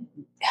have been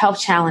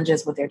health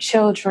challenges with their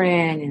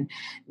children and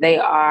they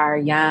are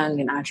young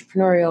and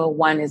entrepreneurial.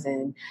 One is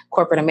in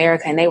corporate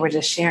America and they were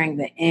just sharing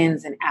the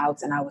ins and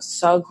outs. And I was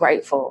so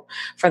grateful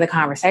for the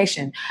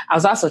conversation. I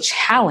was also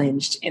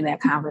challenged in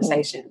that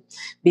conversation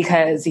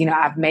because,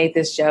 I've made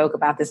this joke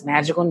about this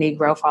magical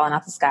Negro falling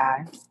out the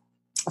sky.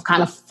 I've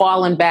kind of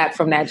fallen back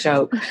from that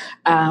joke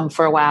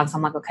for a while because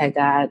I'm like, okay,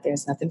 God,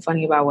 there's nothing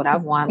funny about what I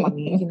want. Let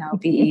me,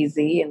 be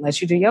easy and let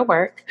you do your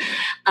work.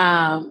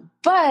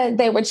 But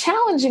they were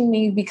challenging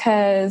me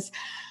because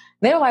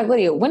they were like,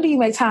 Lydia, when do you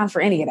make time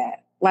for any of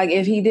that? Like,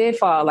 if he did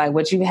fall, like,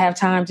 would you have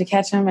time to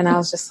catch him? And I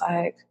was just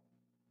like,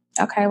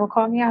 okay, well,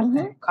 call me out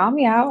then. Call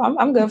me out.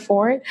 I'm good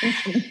for it.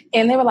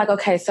 And they were like,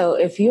 okay, so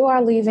if you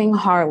are leaving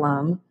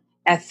Harlem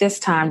at this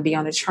time to be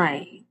on the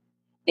train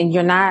and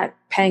you're not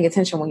paying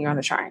attention when you're on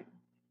the train,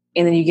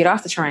 and then you get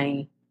off the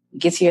train, you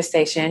get to your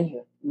station,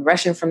 you're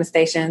rushing from the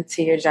station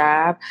to your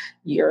job,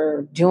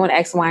 you're doing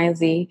X, Y, and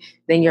Z,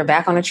 then you're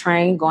back on the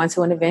train, going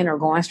to an event or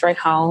going straight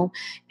home,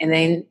 and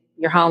then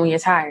you're home and you're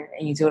tired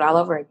and you do it all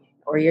over again.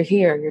 Or you're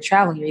here, you're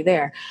traveling, you're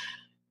there.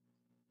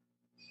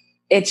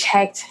 It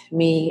checked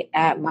me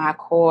at my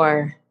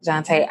core,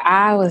 Jonte.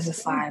 I was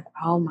just like,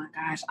 oh my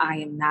gosh, I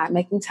am not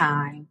making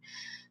time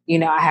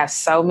I have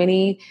so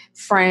many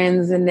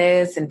friends in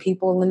this and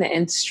people in the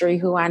industry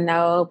who I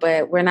know,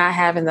 but we're not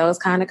having those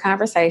kind of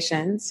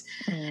conversations.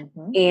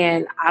 Mm-hmm.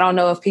 And I don't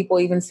know if people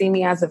even see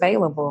me as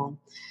available.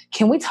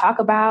 Can we talk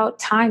about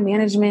time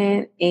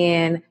management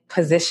and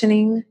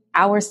positioning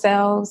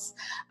ourselves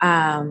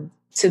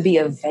to be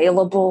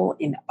available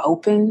and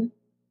open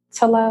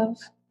to love?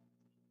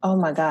 Oh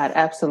my God,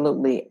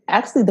 absolutely.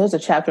 Actually, there's a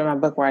chapter in my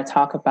book where I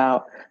talk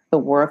about the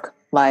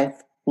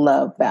work-life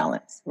love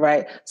balance,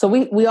 right? So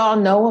we all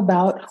know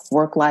about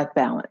work-life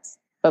balance,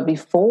 but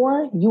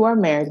before you are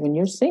married, when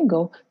you're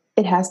single,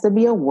 it has to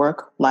be a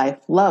work-life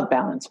love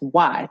balance.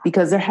 Why?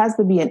 Because there has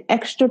to be an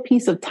extra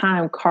piece of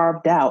time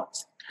carved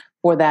out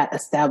for that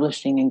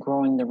establishing and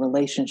growing the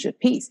relationship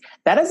piece.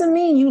 That doesn't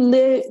mean you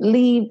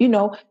leave,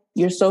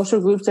 your social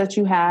groups that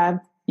you have,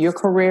 your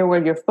career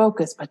where you're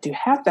focused, but you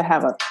have to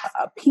have a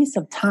piece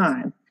of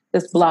time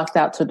that's blocked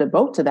out to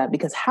devote to that,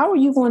 because how are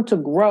you going to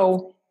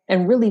grow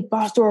and really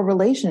foster a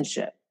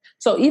relationship?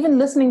 So even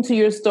listening to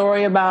your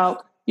story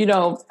about,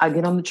 I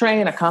get on the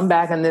train, I come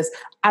back, and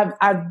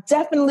I've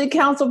definitely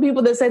counseled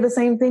people that say the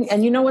same thing.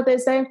 And you know what they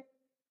say?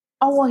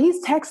 Oh, well,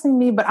 he's texting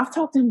me, but I'll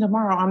talk to him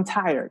tomorrow. I'm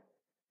tired.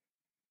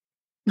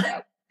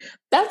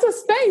 That's a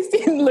space.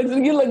 You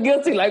look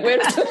guilty. Like,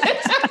 wait a minute.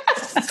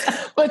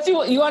 But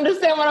you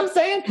understand what I'm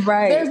saying?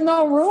 Right. There's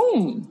no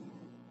room.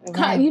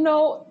 Right.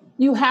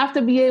 You have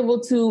to be able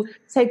to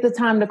take the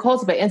time to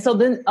cultivate. And so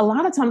then a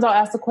lot of times I'll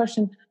ask the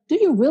question, do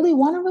you really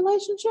want a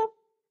relationship?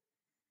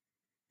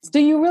 Do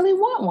you really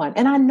want one?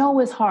 And I know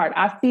it's hard.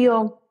 I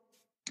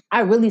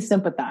really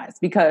sympathize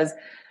because,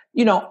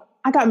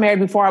 I got married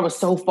before I was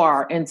so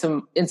far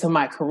into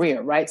my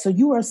career, right? So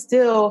you are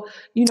still,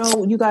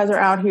 you guys are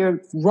out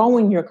here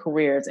growing your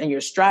careers and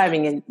you're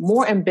striving and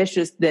more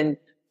ambitious than,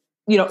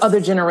 other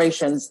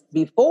generations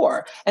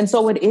before. And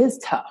so it is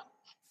tough,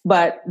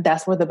 but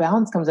that's where the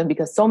balance comes in,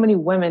 because so many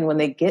women, when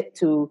they get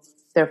to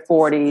their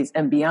 40s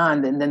and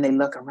beyond, and then they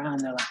look around,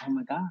 they're like, oh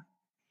my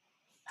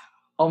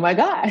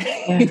God.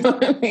 Yeah. You know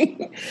what I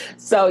mean?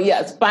 So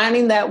yes,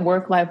 finding that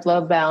work-life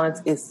love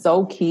balance is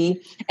so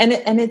key, and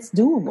it's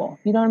doable.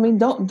 You know what I mean?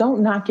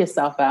 Don't knock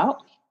yourself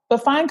out,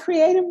 but find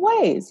creative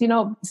ways.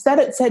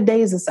 Set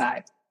days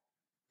aside.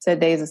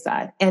 Set days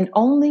aside, and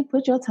only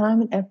put your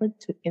time and effort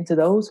into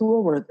those who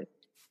are worth it.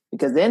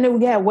 Because then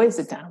we have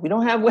wasted time. We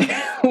don't have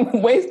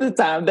wasted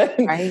time.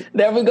 Right.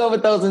 There we go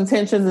with those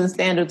intentions and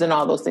standards and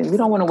all those things. We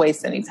don't want to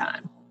waste any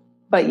time.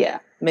 But yeah,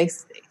 make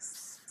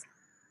space.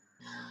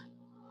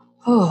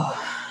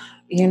 Oh,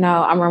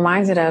 I'm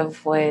reminded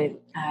of what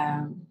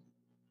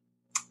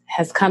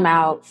has come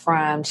out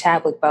from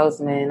Chadwick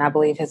Boseman, I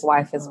believe his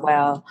wife as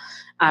well.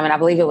 And I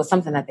believe it was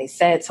something that they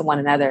said to one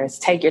another is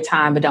take your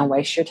time, but don't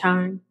waste your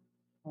time.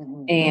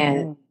 Mm-hmm.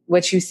 And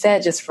what you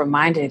said just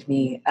reminded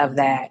me of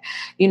that.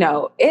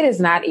 It is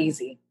not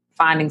easy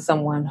finding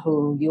someone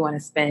who you want to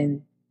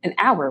spend an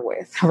hour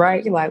with,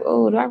 right? You're like,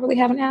 oh, do I really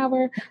have an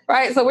hour?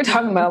 Right? So we're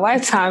talking about a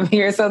lifetime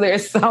here. So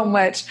there's so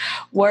much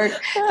work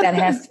that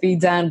has to be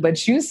done.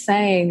 But you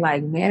saying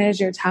like manage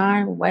your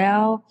time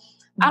well,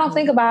 I don't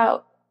think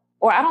about,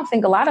 or I don't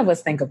think a lot of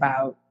us think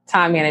about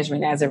time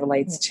management as it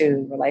relates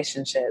to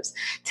relationships.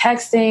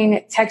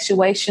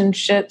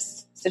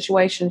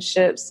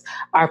 Situationships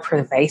are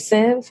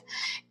pervasive.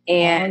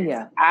 And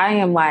I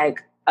am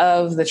like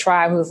of the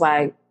tribe who's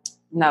like,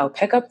 no,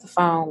 pick up the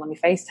phone. Let me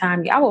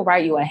FaceTime you. I will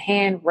write you a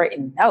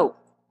handwritten note.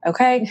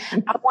 Okay.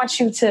 I want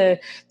you to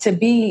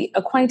be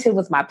acquainted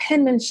with my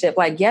penmanship.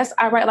 Like, yes,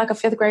 I write like a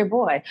 5th grade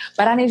boy,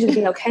 but I need you to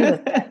be okay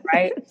with that.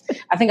 Right.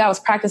 I think I was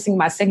practicing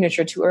my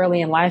signature too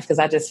early in life because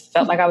I just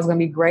felt like I was going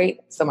to be great.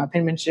 So my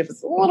penmanship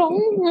is a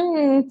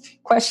little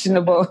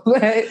questionable,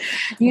 but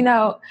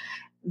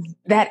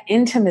that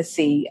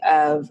intimacy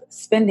of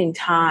spending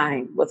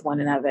time with one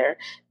another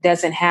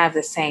doesn't have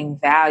the same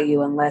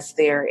value unless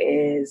there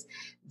is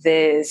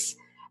this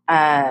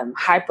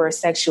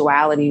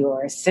hypersexuality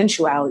or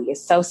sensuality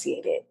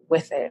associated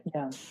with it.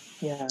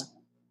 Yeah.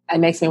 It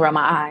makes me roll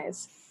my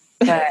eyes,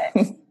 but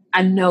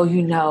I know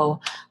you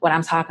know what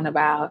I'm talking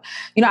about.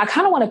 I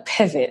kind of want to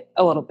pivot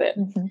a little bit,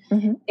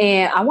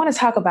 and I want to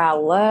talk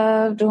about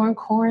love during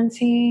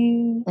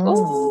quarantine. There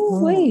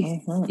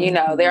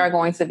are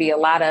going to be a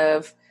lot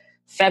of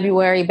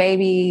February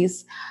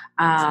babies.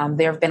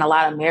 There have been a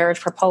lot of marriage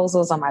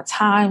proposals on my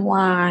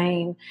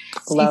timeline.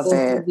 Love People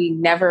it. who we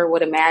never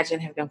would imagine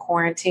have been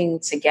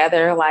quarantined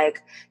together,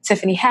 like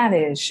Tiffany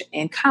Haddish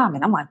and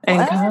Common. I'm like, what?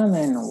 And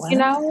Common,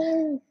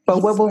 what?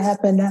 But what will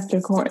happen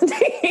after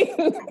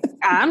quarantine?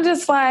 I'm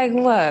just like,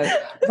 look,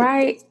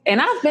 right?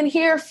 And I've been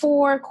here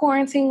for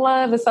quarantine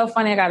love. It's so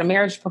funny. I got a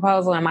marriage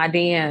proposal in my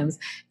DMs.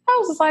 I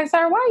was just like,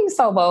 sir, why are you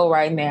so bold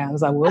right now? I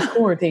was like, well, it's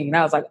quarantine.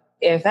 I was like,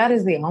 if that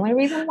is the only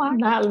reason why.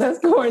 Not less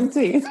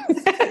quarantine.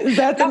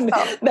 That's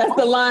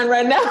the line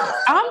right now.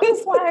 I'm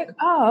just like,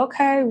 oh,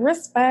 okay,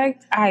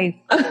 respect, I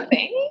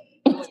think.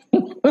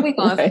 We're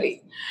going to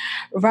see.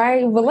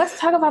 Right? But let's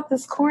talk about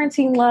this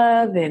quarantine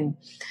love and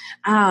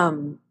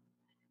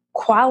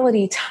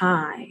quality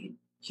time.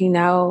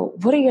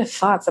 What are your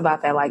thoughts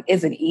about that? Like,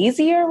 is it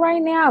easier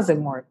right now? Is it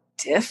more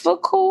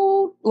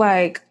difficult?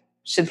 Like,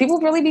 should people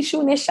really be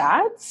shooting their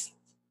shots?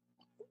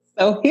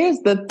 So here's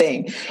the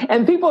thing.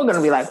 And people are going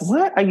to be like,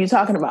 what are you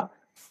talking about?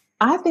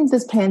 I think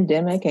this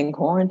pandemic and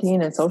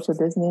quarantine and social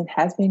distancing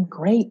has been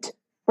great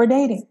for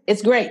dating.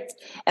 It's great.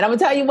 And I'm going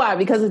to tell you why,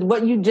 because of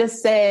what you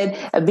just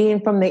said, being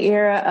from the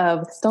era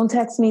of don't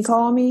text me,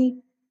 call me.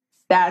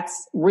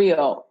 That's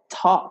real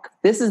talk.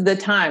 This is the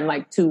time,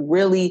 like, to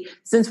really,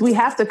 since we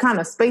have to kind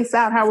of space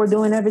out how we're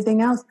doing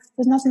everything else,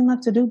 there's nothing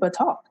left to do but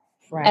talk.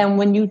 Right. And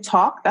when you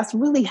talk, that's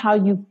really how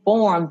you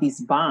form these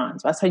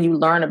bonds. That's how you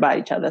learn about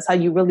each other. That's how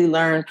you really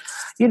learn,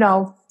 you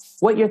know,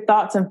 what your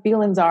thoughts and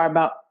feelings are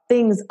about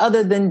things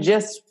other than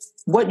just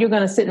what you're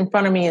going to sit in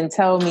front of me and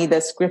tell me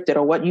that's scripted,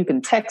 or what you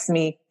can text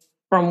me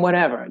from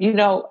whatever. You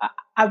know,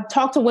 I've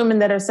talked to women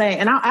that are saying,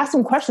 and I'll ask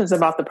them questions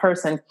about the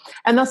person,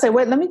 and they'll say,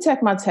 wait, let me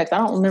check my text. I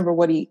don't remember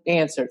what he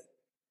answered.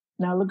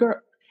 Now, look, girl,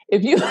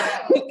 if you,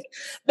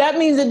 that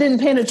means it didn't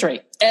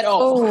penetrate at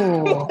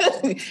all.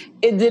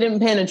 It didn't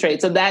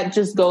penetrate. So that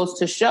just goes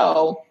to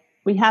show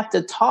we have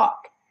to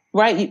talk,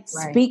 right?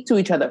 Speak to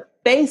each other,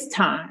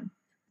 FaceTime.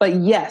 But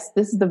yes,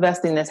 this is the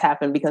best thing that's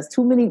happened, because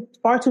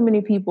far too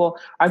many people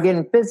are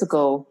getting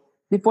physical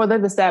before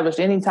they've established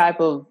any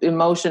type of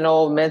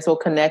emotional, mental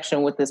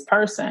connection with this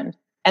person.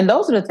 And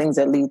those are the things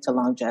that lead to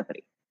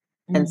longevity.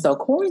 And so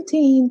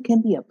quarantine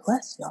can be a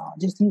plus, y'all.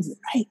 Just use it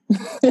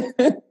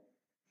right.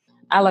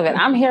 I love it.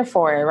 I'm here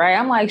for it, right?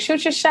 I'm like,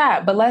 shoot your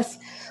shot, but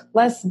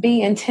let's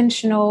be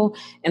intentional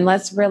and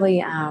let's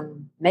really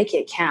make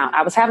it count.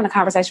 I was having a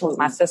conversation with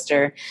my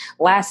sister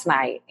last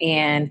night,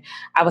 and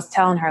I was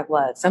telling her,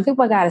 look, some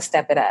people got to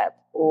step it up,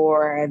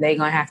 or they're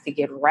going to have to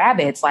get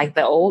rabbits, like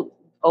the old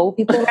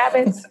people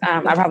rabbits. I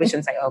probably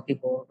shouldn't say old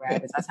people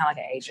rabbits. I sound like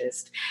an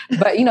ageist.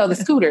 But, you know, the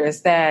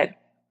scooters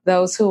that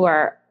those who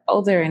are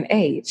older in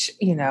age,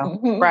 you know,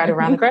 ride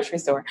around the grocery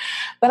store.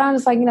 But I'm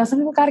just like, you know, some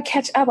people got to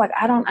catch up. Like,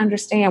 I don't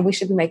understand. We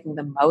should be making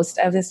the most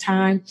of this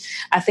time.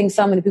 I think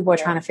so many people are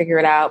trying to figure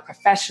it out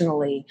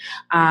professionally,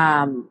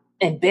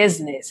 in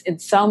business, in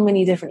so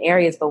many different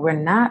areas, but we're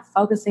not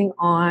focusing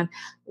on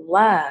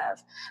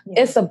love.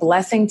 Yeah. It's a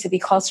blessing to be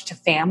closer to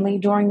family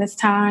during this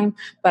time,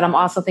 but I'm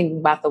also thinking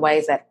about the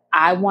ways that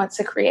I want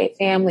to create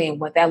family and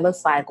what that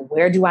looks like.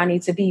 Where do I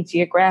need to be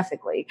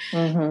geographically?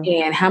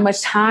 And how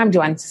much time do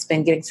I need to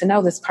spend getting to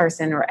know this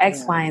person, or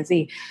X, Y, and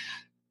Z?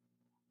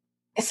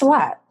 It's a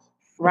lot,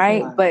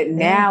 right? But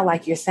now,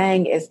 like you're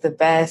saying, is the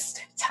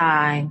best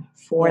time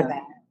for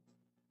that.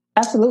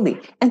 Absolutely.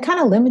 And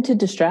kind of limited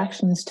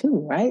distractions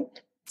too, right?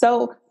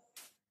 So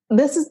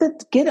this is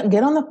get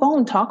on the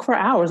phone, talk for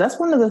hours. That's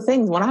one of the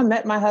things. When I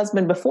met my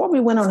husband, before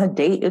we went on a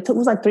date, it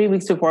was like 3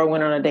 weeks before I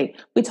went on a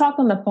date. We talked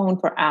on the phone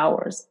for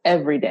hours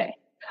every day.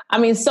 I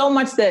mean, so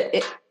much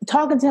that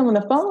talking to him on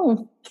the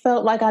phone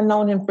felt like I'd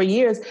known him for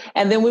years.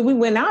 And then when we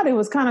went out, it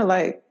was kind of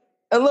like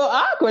a little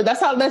awkward. That's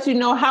how it lets you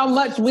know how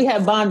much we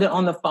had bonded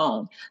on the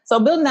phone.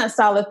 So building that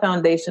solid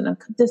foundation of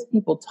just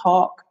people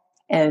talk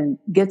and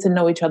get to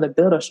know each other,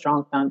 build a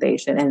strong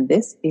foundation. And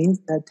this is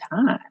the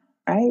time,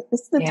 right?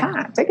 This is the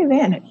time. Take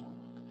advantage.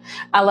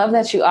 I love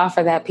that you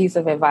offer that piece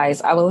of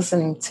advice. I was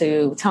listening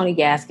to Tony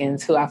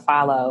Gaskins, who I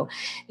follow.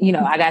 You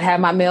know, I got to have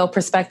my male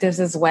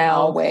perspectives as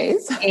well.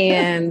 Always.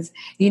 And,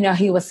 you know,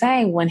 he was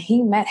saying when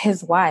he met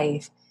his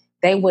wife,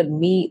 they would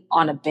meet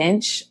on a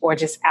bench or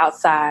just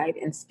outside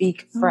and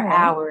speak for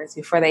hours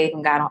before they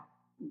even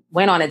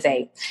went on a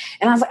date.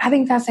 And I was like, I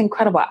think that's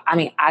incredible. I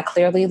mean, I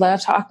clearly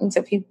love talking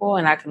to people,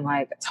 and I can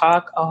like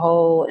talk a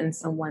hole in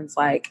someone's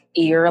like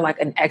ear,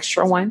 like an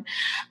extra one.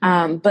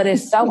 But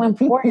it's so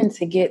important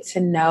to get to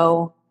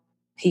know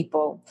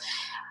people.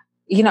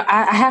 You know,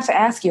 I have to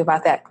ask you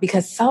about that,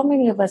 because so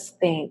many of us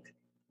think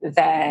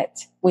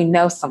that we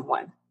know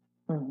someone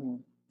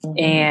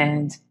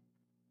and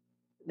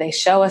they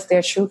show us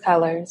their true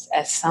colors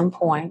at some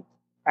point.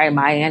 Right.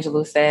 Maya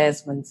Angelou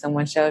says when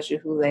someone shows you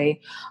who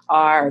they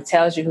are or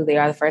tells you who they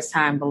are the first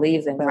time,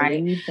 believe them,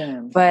 right?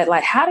 But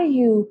like, how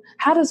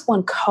does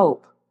one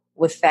cope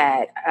with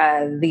that?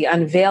 The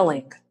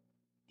unveiling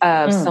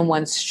of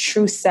someone's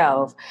true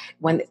self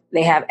when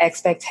they have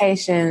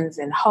expectations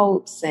and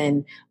hopes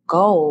and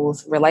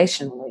goals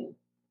relationally.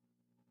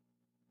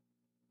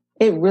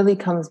 It really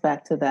comes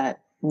back to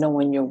that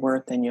knowing your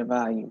worth and your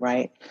value,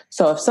 right?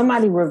 So if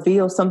somebody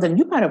reveals something,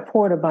 you might have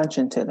poured a bunch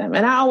into them.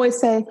 And I always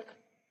say,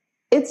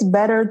 it's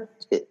better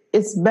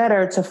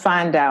to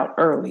find out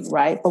early,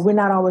 right? But we're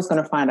not always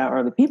going to find out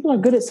early. People are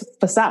good at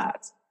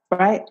facades,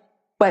 right?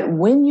 But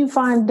when you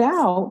find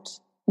out,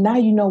 now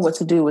you know what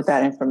to do with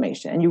that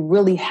information. And you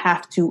really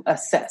have to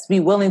be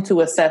willing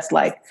to assess,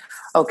 like,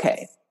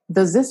 okay,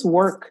 does this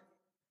work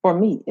for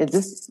me? Is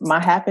this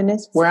my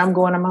happiness? Where I'm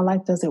going in my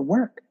life, does it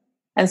work?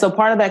 And so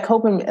part of that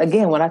coping,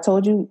 again, when I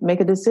told you, make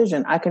a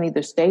decision, I can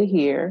either stay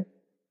here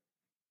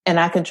and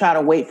I can try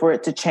to wait for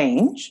it to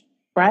change,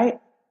 right?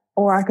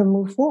 Or I can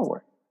move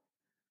forward.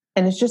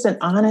 And it's just an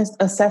honest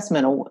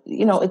assessment.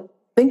 You know,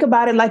 think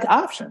about it like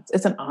options.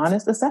 It's an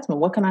honest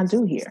assessment. What can I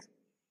do here?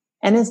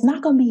 And it's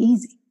not going to be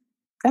easy.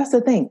 That's the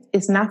thing.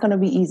 It's not going to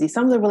be easy.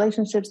 Some of the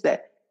relationships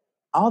that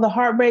all the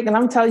heartbreak, and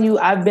I'm telling you,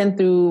 I've been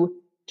through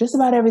just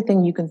about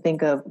everything you can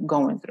think of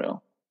going through.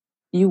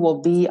 You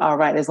will be all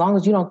right. As long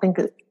as you don't think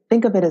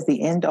of it as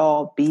the end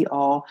all, be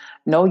all,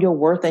 know your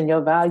worth and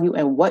your value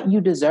and what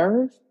you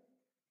deserve,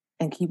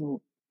 and keep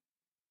moving.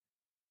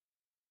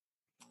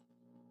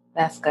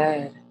 That's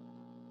good.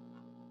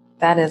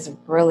 That is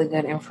really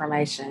good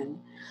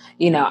information.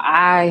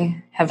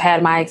 I have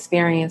had my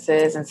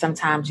experiences, and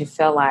sometimes you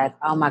feel like,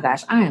 oh my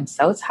gosh, I am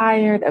so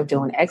tired of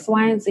doing X,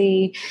 Y, and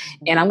Z,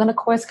 and I'm going to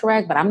course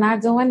correct, but I'm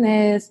not doing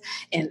this.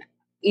 And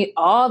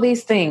all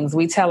these things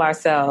we tell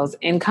ourselves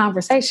in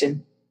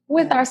conversation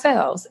with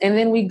ourselves. And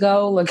then we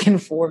go looking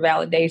for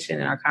validation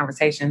in our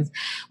conversations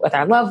with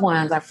our loved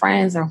ones, our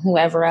friends, or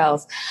whoever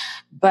else.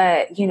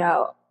 But,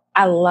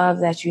 I love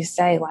that you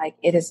say, like,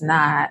 it is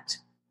not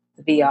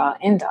the be all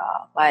end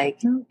all.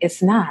 Like,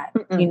 it's not.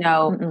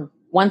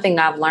 One thing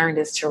I've learned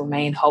is to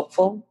remain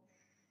hopeful,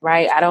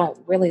 right? I don't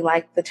really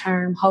like the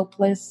term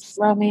hopeless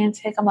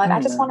romantic. I'm like, I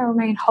just want to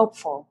remain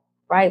hopeful,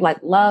 right? Like,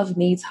 love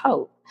needs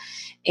hope.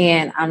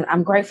 And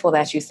I'm grateful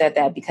that you said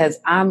that, because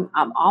I'm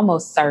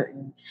almost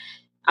certain,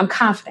 I'm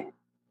confident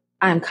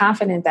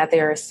that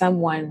there is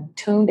someone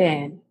tuned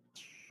in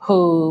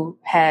who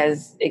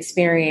has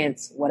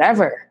experienced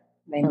whatever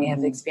they may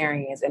have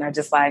experienced and are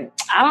just like,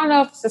 I don't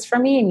know if this is for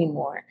me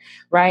anymore,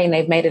 right? And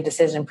they've made a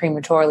decision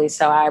prematurely.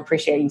 So I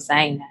appreciate you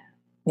saying that.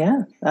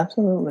 Yeah,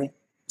 absolutely.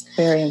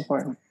 Very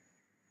important.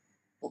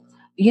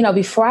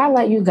 Before I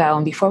let you go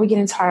and before we get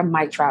into our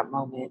mic drop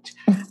moment,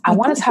 I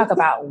want to talk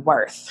about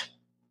worth.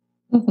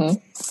 Mm-hmm.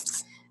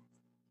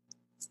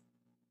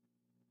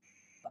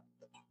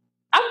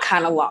 I'm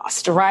kind of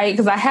lost, right?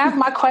 Because I have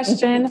my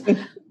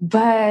question,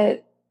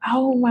 but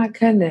oh my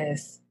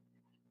goodness,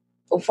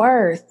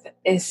 worth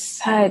is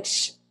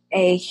such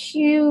a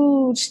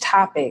huge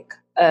topic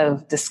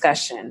of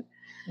discussion.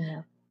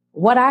 Yeah.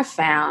 What I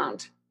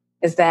found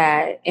is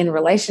that in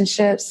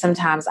relationships,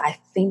 sometimes I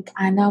think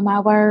I know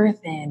my worth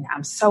and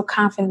I'm so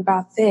confident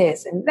about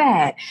this and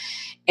that.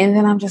 And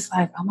then I'm just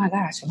like, oh my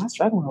gosh, am I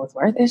struggling with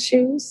worth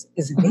issues?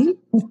 Is it me?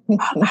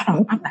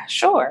 I'm not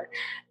sure.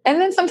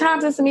 And then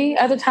sometimes it's me,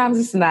 other times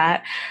it's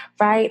not,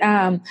 right?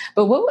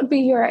 But what would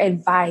be your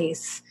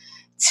advice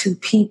to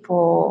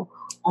people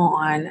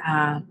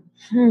on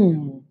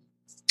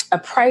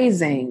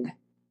appraising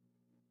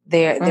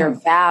their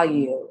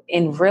value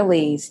and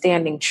really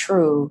standing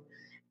true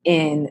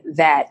in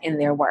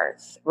their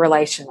worth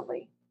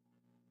relationally?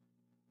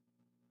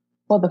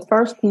 Well, the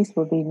first piece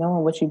would be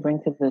knowing what you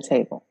bring to the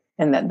table.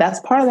 And that's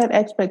part of that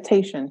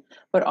expectation.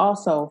 But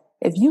also,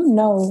 if you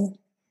know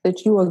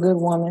that you're a good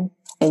woman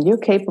and you're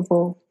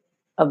capable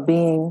of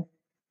being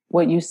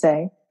what you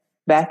say,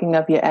 backing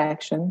up your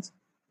actions,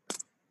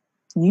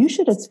 you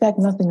should expect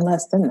nothing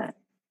less than that.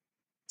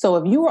 So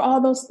if you are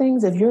all those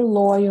things, if you're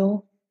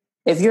loyal,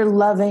 if you're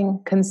loving,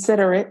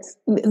 considerate,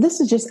 this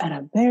is just at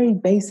a very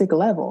basic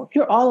level. If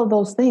you're all of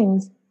those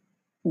things,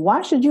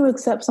 why should you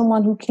accept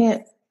someone who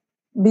can't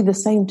be the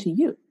same to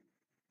you?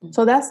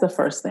 So that's the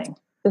first thing.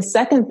 The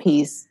second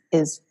piece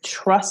is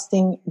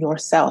trusting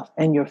yourself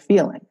and your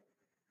feeling.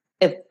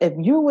 If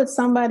you're with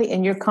somebody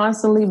and you're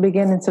constantly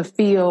beginning to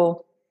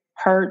feel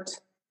hurt,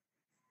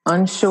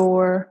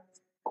 unsure,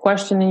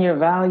 questioning your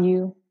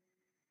value,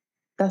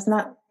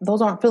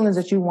 those aren't feelings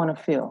that you want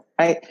to feel,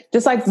 right?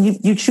 Just like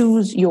you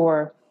choose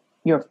your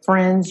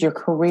friends, your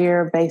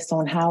career based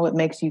on how it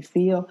makes you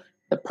feel.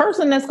 The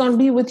person that's going to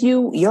be with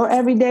you, your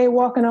everyday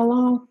walking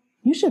along,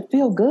 you should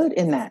feel good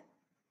in that.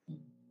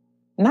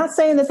 Not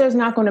saying that there's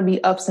not going to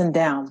be ups and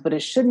downs, but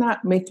it should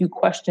not make you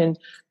question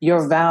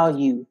your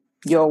value,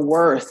 your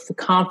worth,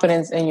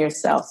 confidence in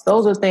yourself.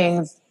 Those are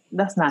things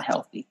that's not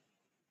healthy.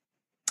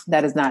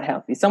 That is not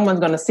healthy. Someone's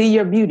going to see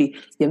your beauty.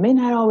 You may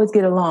not always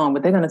get along,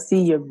 but they're going to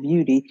see your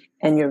beauty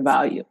and your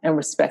value and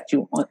respect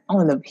you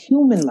on the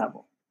human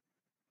level.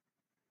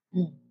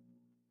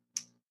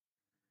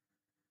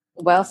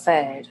 Well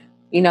said.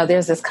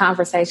 There's this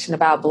conversation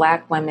about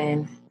Black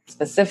women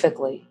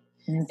specifically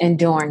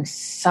enduring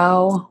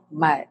so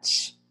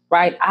much,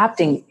 right?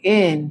 Opting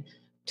in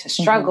to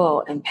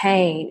struggle and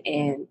pain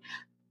and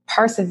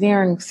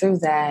persevering through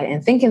that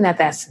and thinking that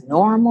that's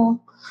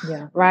normal.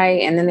 Yeah.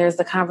 Right. And then there's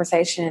the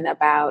conversation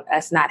about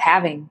us not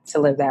having to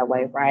live that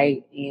way.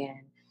 Right. And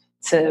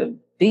to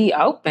be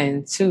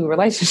open to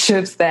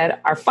relationships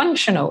that are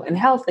functional and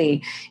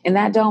healthy and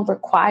that don't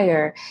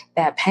require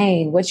that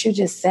pain. What you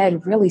just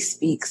said really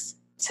speaks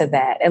to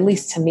that. At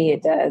least to me,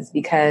 it does,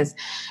 because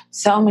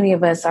so many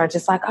of us are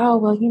just like, oh,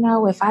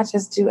 well, if I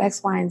just do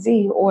X, Y, and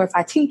Z, or if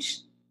I teach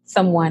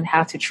someone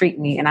how to treat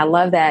me. And I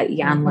love that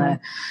Iyanla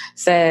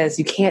says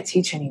you can't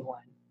teach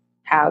anyone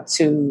how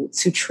to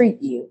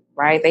treat you,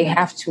 right? They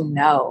have to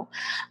know.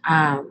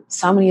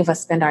 So many of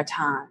us spend our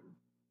time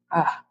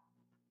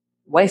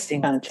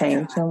wasting trying to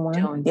change someone.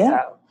 Doing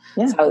so.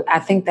 Yeah. So I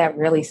think that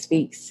really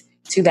speaks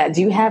to that. Do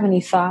you have any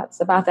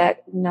thoughts about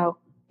that,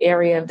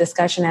 area of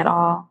discussion at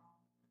all?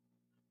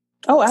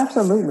 Oh,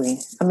 absolutely.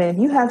 I mean, if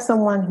you have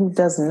someone who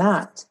does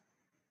not,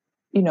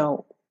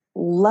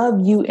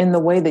 love you in the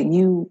way that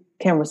you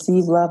can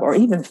receive love or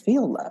even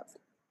feel loved,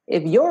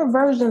 if your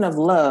version of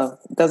love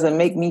doesn't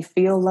make me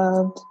feel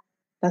loved,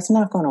 That's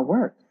not going to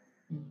work.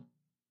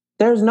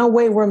 There's no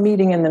way we're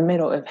meeting in the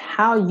middle if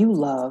how you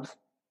love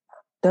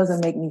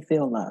doesn't make me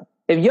feel love.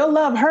 If your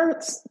love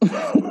hurts,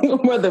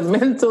 whether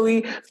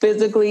mentally,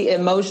 physically,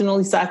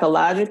 emotionally,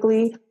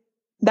 psychologically,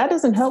 that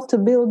doesn't help to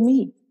build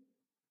me,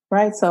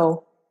 right?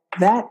 So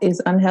that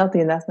is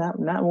unhealthy, and that's not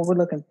what we're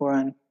looking for.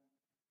 My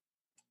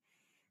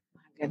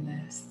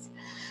goodness.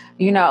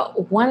 You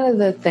know, one of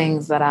the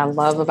things that I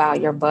love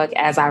about your book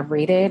as I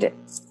read it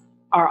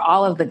are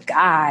all of the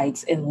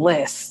guides and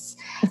lists.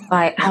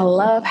 Like, I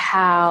love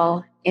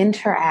how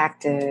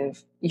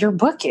interactive your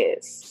book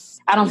is.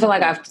 I don't feel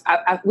like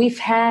we've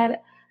had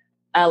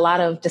a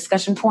lot of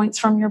discussion points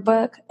from your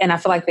book, and I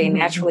feel like they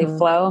naturally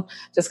flow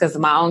just because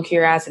of my own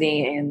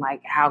curiosity and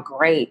like how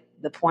great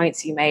the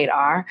points you made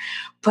are.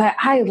 But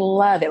I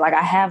love it. Like,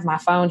 I have my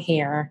phone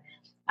here.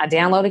 I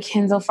downloaded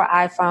Kindle for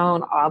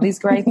iPhone, all these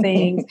great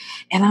things.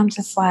 And I'm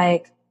just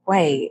like,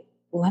 wait,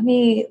 let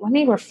me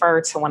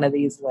refer to one of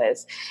these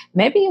lists.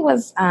 Maybe it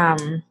was,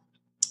 am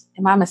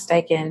I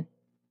mistaken?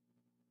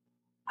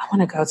 I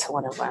want to go to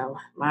one of them.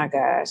 My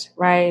gosh.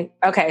 Right.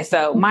 Okay.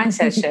 So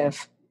mindset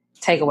shift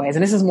takeaways.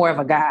 And this is more of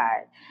a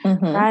guide,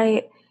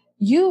 right?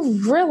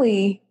 You've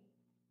really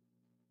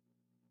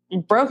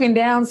broken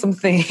down some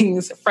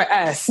things for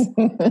us,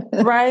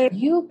 right?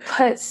 You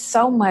put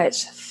so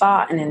much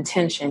thought and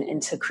intention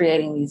into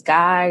creating these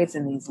guides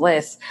and these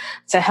lists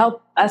to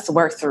help us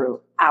work through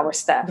our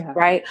stuff,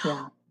 right?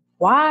 Yeah.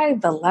 Why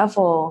the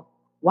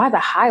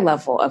high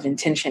level of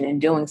intention in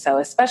doing so,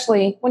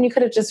 especially when you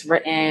could have just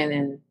written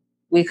and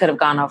we could have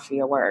gone off for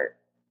your word?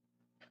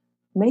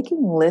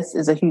 Making lists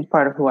is a huge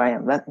part of who I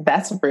am.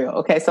 That's real.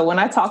 Okay. So when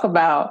I talk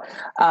about,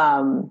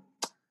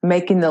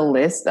 making the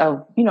list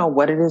of,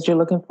 what it is you're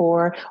looking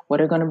for,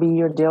 what are going to be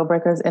your deal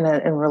breakers in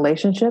a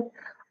relationship,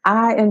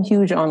 I am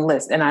huge on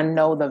lists and I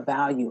know the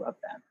value of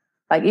them.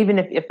 Like, even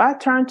if I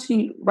turn to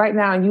you right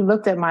now and you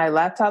looked at my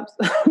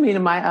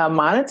my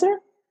monitor,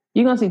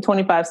 you're going to see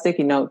 25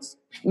 sticky notes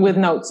with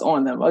notes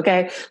on them.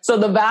 Okay. So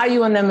the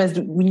value in them is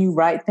when you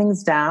write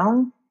things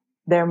down,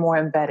 they're more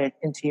embedded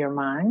into your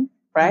mind.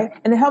 Right.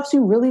 And it helps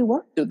you really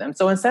work through them.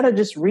 So instead of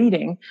just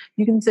reading,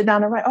 you can sit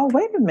down and write, oh,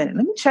 wait a minute,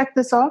 let me check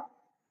this off.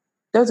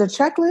 There's a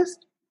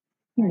checklist.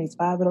 He needs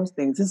 5 of those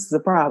things. This is a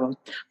problem.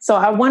 So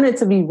I want it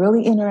to be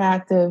really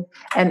interactive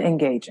and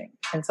engaging.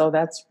 And so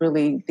that's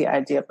really the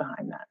idea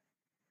behind that.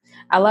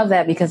 I love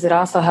that because it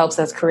also helps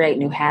us create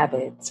new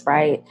habits,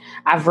 right?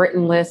 I've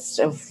written lists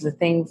of the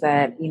things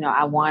that,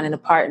 I want in a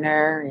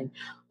partner and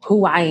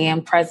who I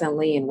am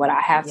presently and what I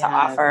have to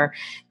offer.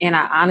 And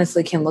I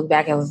honestly can look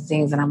back at those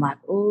things and I'm like,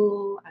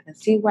 ooh, I can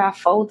see where I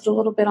folded a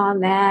little bit on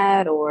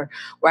that, or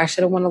where I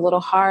should have went a little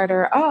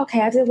harder. Oh,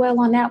 okay, I did well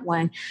on that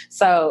one.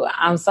 So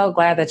I'm so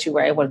glad that you were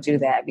able to do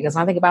that, because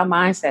when I think about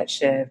mindset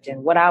shift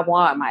and what I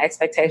want, my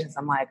expectations,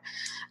 I'm like,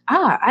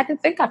 I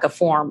didn't think I could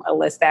form a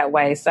list that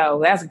way. So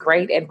that's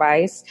great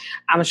advice.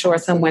 I'm sure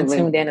someone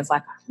tuned in is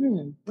like,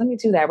 let me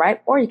do that,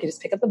 right? Or you could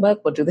just pick up the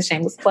book. We'll do the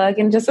shameless plug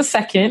in just a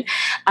second.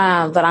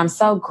 But I'm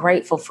so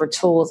grateful for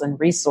tools and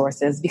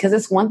resources, because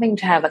it's one thing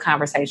to have the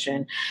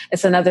conversation.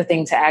 It's another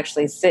thing to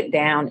actually sit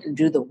down and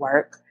do the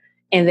work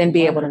and then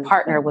be able to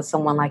partner with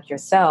someone like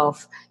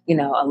yourself, a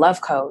love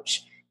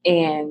coach,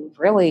 and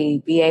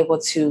really be able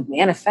to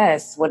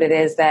manifest what it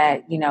is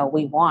that,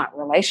 we want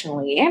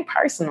relationally and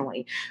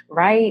personally,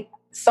 right?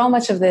 So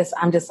much of this,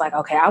 I'm just like,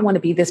 okay, I want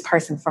to be this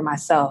person for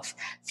myself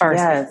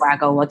first before I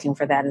go looking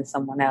for that in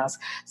someone else.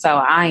 So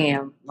I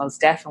am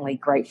most definitely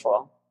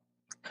grateful.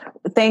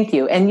 Thank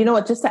you. And you know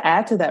what, just to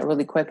add to that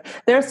really quick,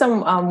 there are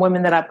some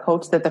women that I've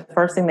coached that the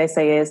first thing they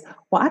say is,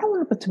 well, I don't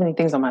want to put too many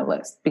things on my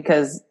list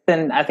because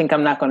then I think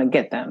I'm not going to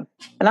get them.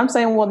 And I'm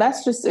saying, well,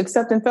 that's just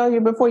accepting failure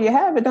before you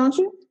have it, don't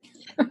you?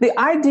 The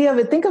idea of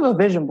it, think of a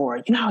vision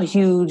board, how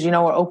huge, where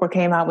Oprah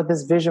came out with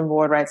this vision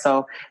board, right?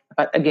 So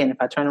if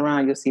I turn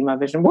around, you'll see my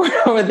vision board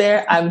over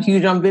there. I'm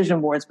huge on vision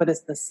boards, but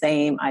it's the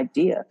same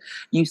idea.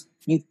 You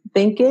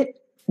think it,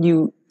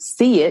 you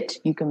see it,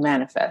 you can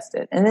manifest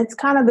it. And it's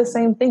kind of the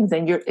same things.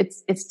 And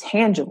it's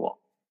tangible.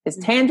 It's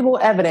tangible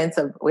evidence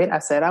of, wait, I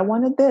said I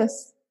wanted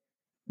this.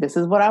 This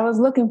is what I was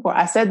looking for.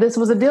 I said this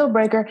was a deal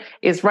breaker.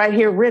 It's right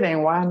here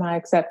written. Why am I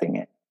accepting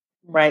it?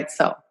 Right?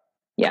 So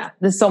yeah,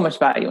 there's so much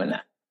value in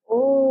that.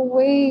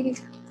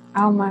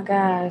 Oh my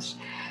gosh.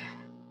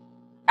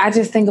 I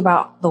just think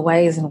about the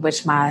ways in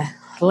which my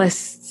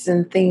lists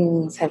and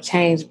things have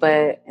changed,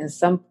 but in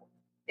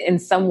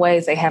some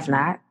ways they have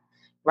not,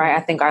 right?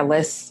 I think our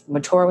lists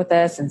mature with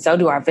us, and so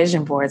do our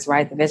vision boards,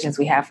 right? The visions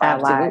we have for our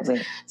lives.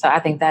 So I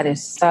think that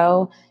is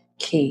so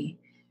key.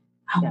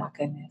 Oh my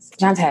goodness.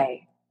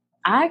 Jonte,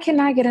 I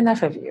cannot get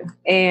enough of you.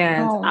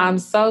 And I'm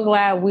so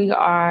glad we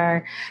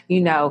are,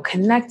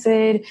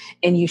 connected,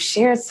 and you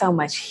shared so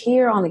much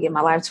here on the Get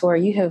My Life Tour.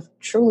 You have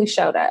truly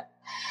showed up.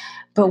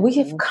 But we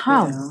have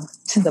come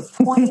to the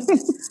point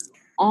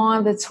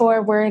on the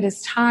tour where it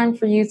is time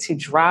for you to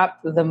drop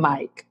the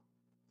mic.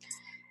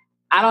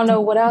 I don't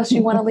know what else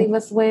you want to leave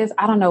us with.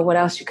 I don't know what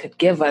else you could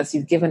give us.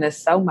 You've given us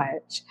so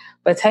much.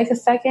 But take a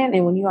second,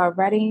 and when you are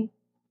ready,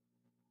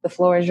 the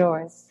floor is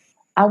yours.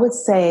 I would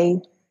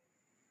say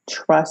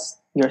trust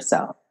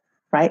yourself,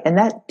 right? And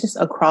that just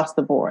across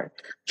the board.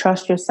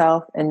 Trust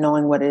yourself and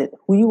knowing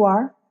who you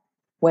are,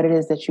 what it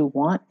is that you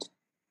want,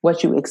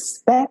 what you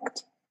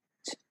expect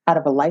out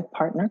of a life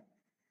partner.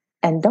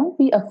 And don't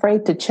be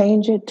afraid to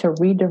change it, to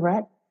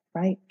redirect,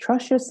 right?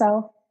 Trust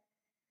yourself.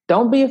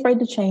 Don't be afraid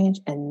to change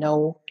and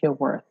know your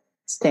worth.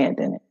 Stand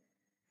in it.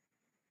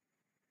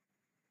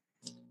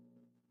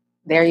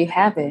 There you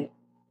have it.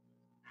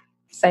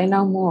 Say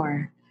no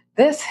more.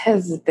 This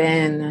has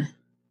been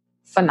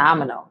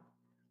phenomenal.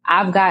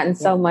 I've gotten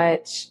so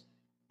much.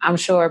 I'm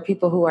sure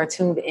people who are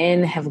tuned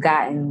in have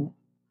gotten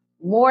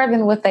more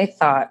than what they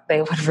thought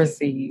they would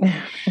receive.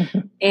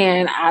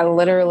 And I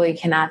literally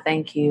cannot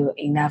thank you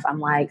enough. I'm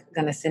like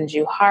going to send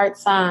you heart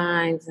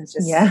signs and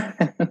just,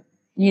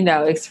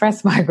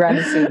 express my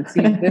gratitude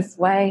to you this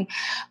way.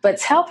 But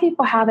tell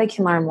people how they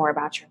can learn more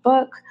about your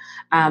book,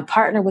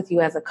 partner with you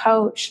as a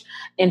coach,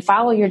 and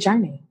follow your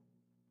journey.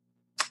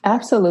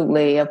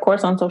 Absolutely. Of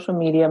course, on social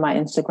media, my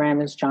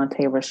Instagram is Jonte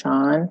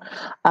Rashawn.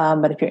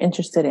 But if you're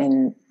interested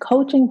in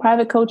coaching,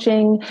 private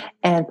coaching,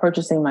 and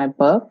purchasing my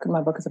book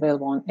is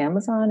available on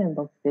Amazon in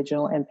both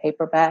digital and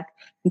paperback.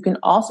 You can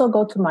also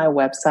go to my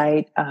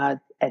website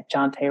at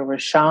Jonte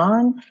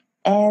Rashawn,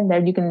 and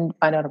there you can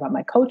find out about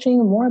my coaching,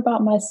 more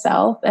about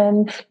myself,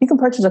 and you can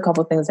purchase a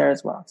couple of things there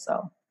as well.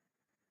 So,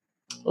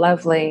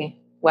 lovely.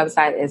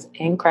 Website is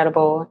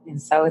incredible, and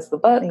so is the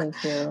book.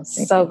 Thank you.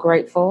 So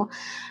grateful.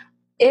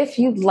 If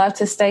you'd love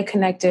to stay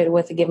connected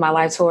with the Get My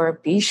Life Tour,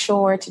 be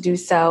sure to do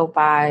so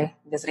by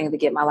visiting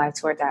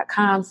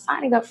thegetmylifetour.com,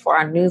 signing up for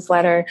our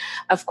newsletter,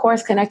 of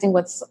course, connecting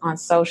with us on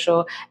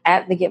social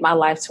at the Get My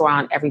Life Tour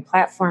on every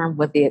platform,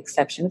 with the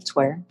exception of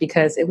Twitter,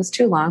 because it was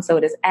too long. So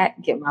it is at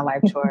Get My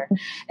Life Tour.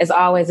 As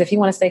always, if you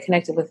want to stay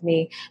connected with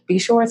me, be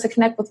sure to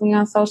connect with me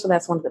on social.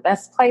 That's one of the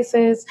best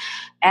places.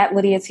 At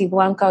Lydia T.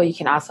 Blanco. You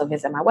can also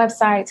visit my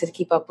website to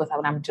keep up with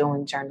what I'm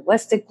doing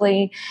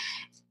journalistically.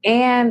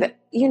 And,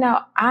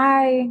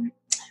 I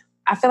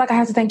feel like I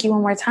have to thank you one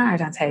more time,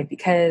 Jonte,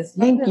 because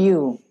Thank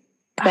you.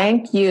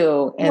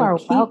 You are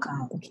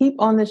welcome. Keep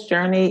on this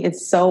journey.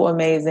 It's so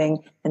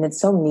amazing and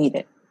it's so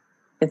needed.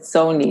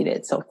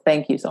 So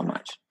thank you so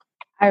much.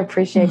 I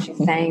appreciate you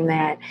saying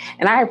that.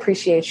 And I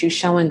appreciate you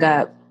showing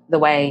up the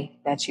way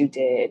that you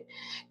did.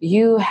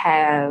 You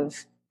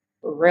have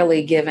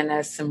really given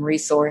us some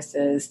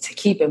resources to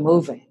keep it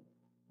moving,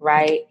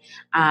 right?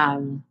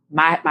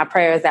 My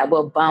prayer is that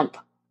we'll bump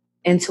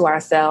into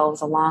ourselves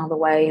along the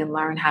way and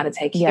learn how to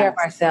take care of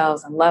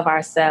ourselves and love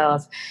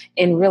ourselves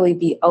and really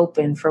be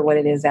open for what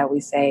it is that we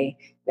say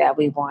that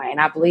we want. And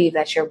I believe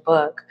that your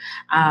book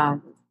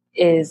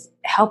is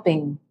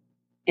helping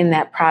in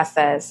that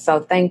process. So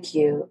thank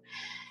you.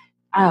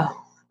 Oh,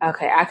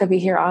 okay. I could be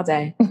here all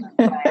day.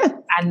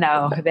 But I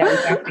know that we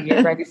have to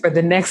get ready for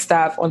the next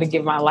stop on the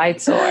Get My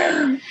Life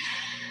Tour.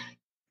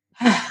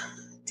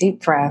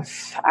 Deep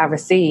breath. I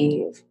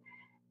receive.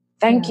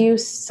 Thank you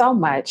so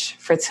much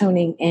for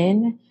tuning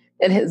in.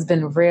 It has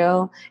been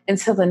real.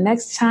 Until the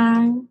next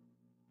time,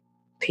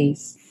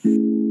 peace.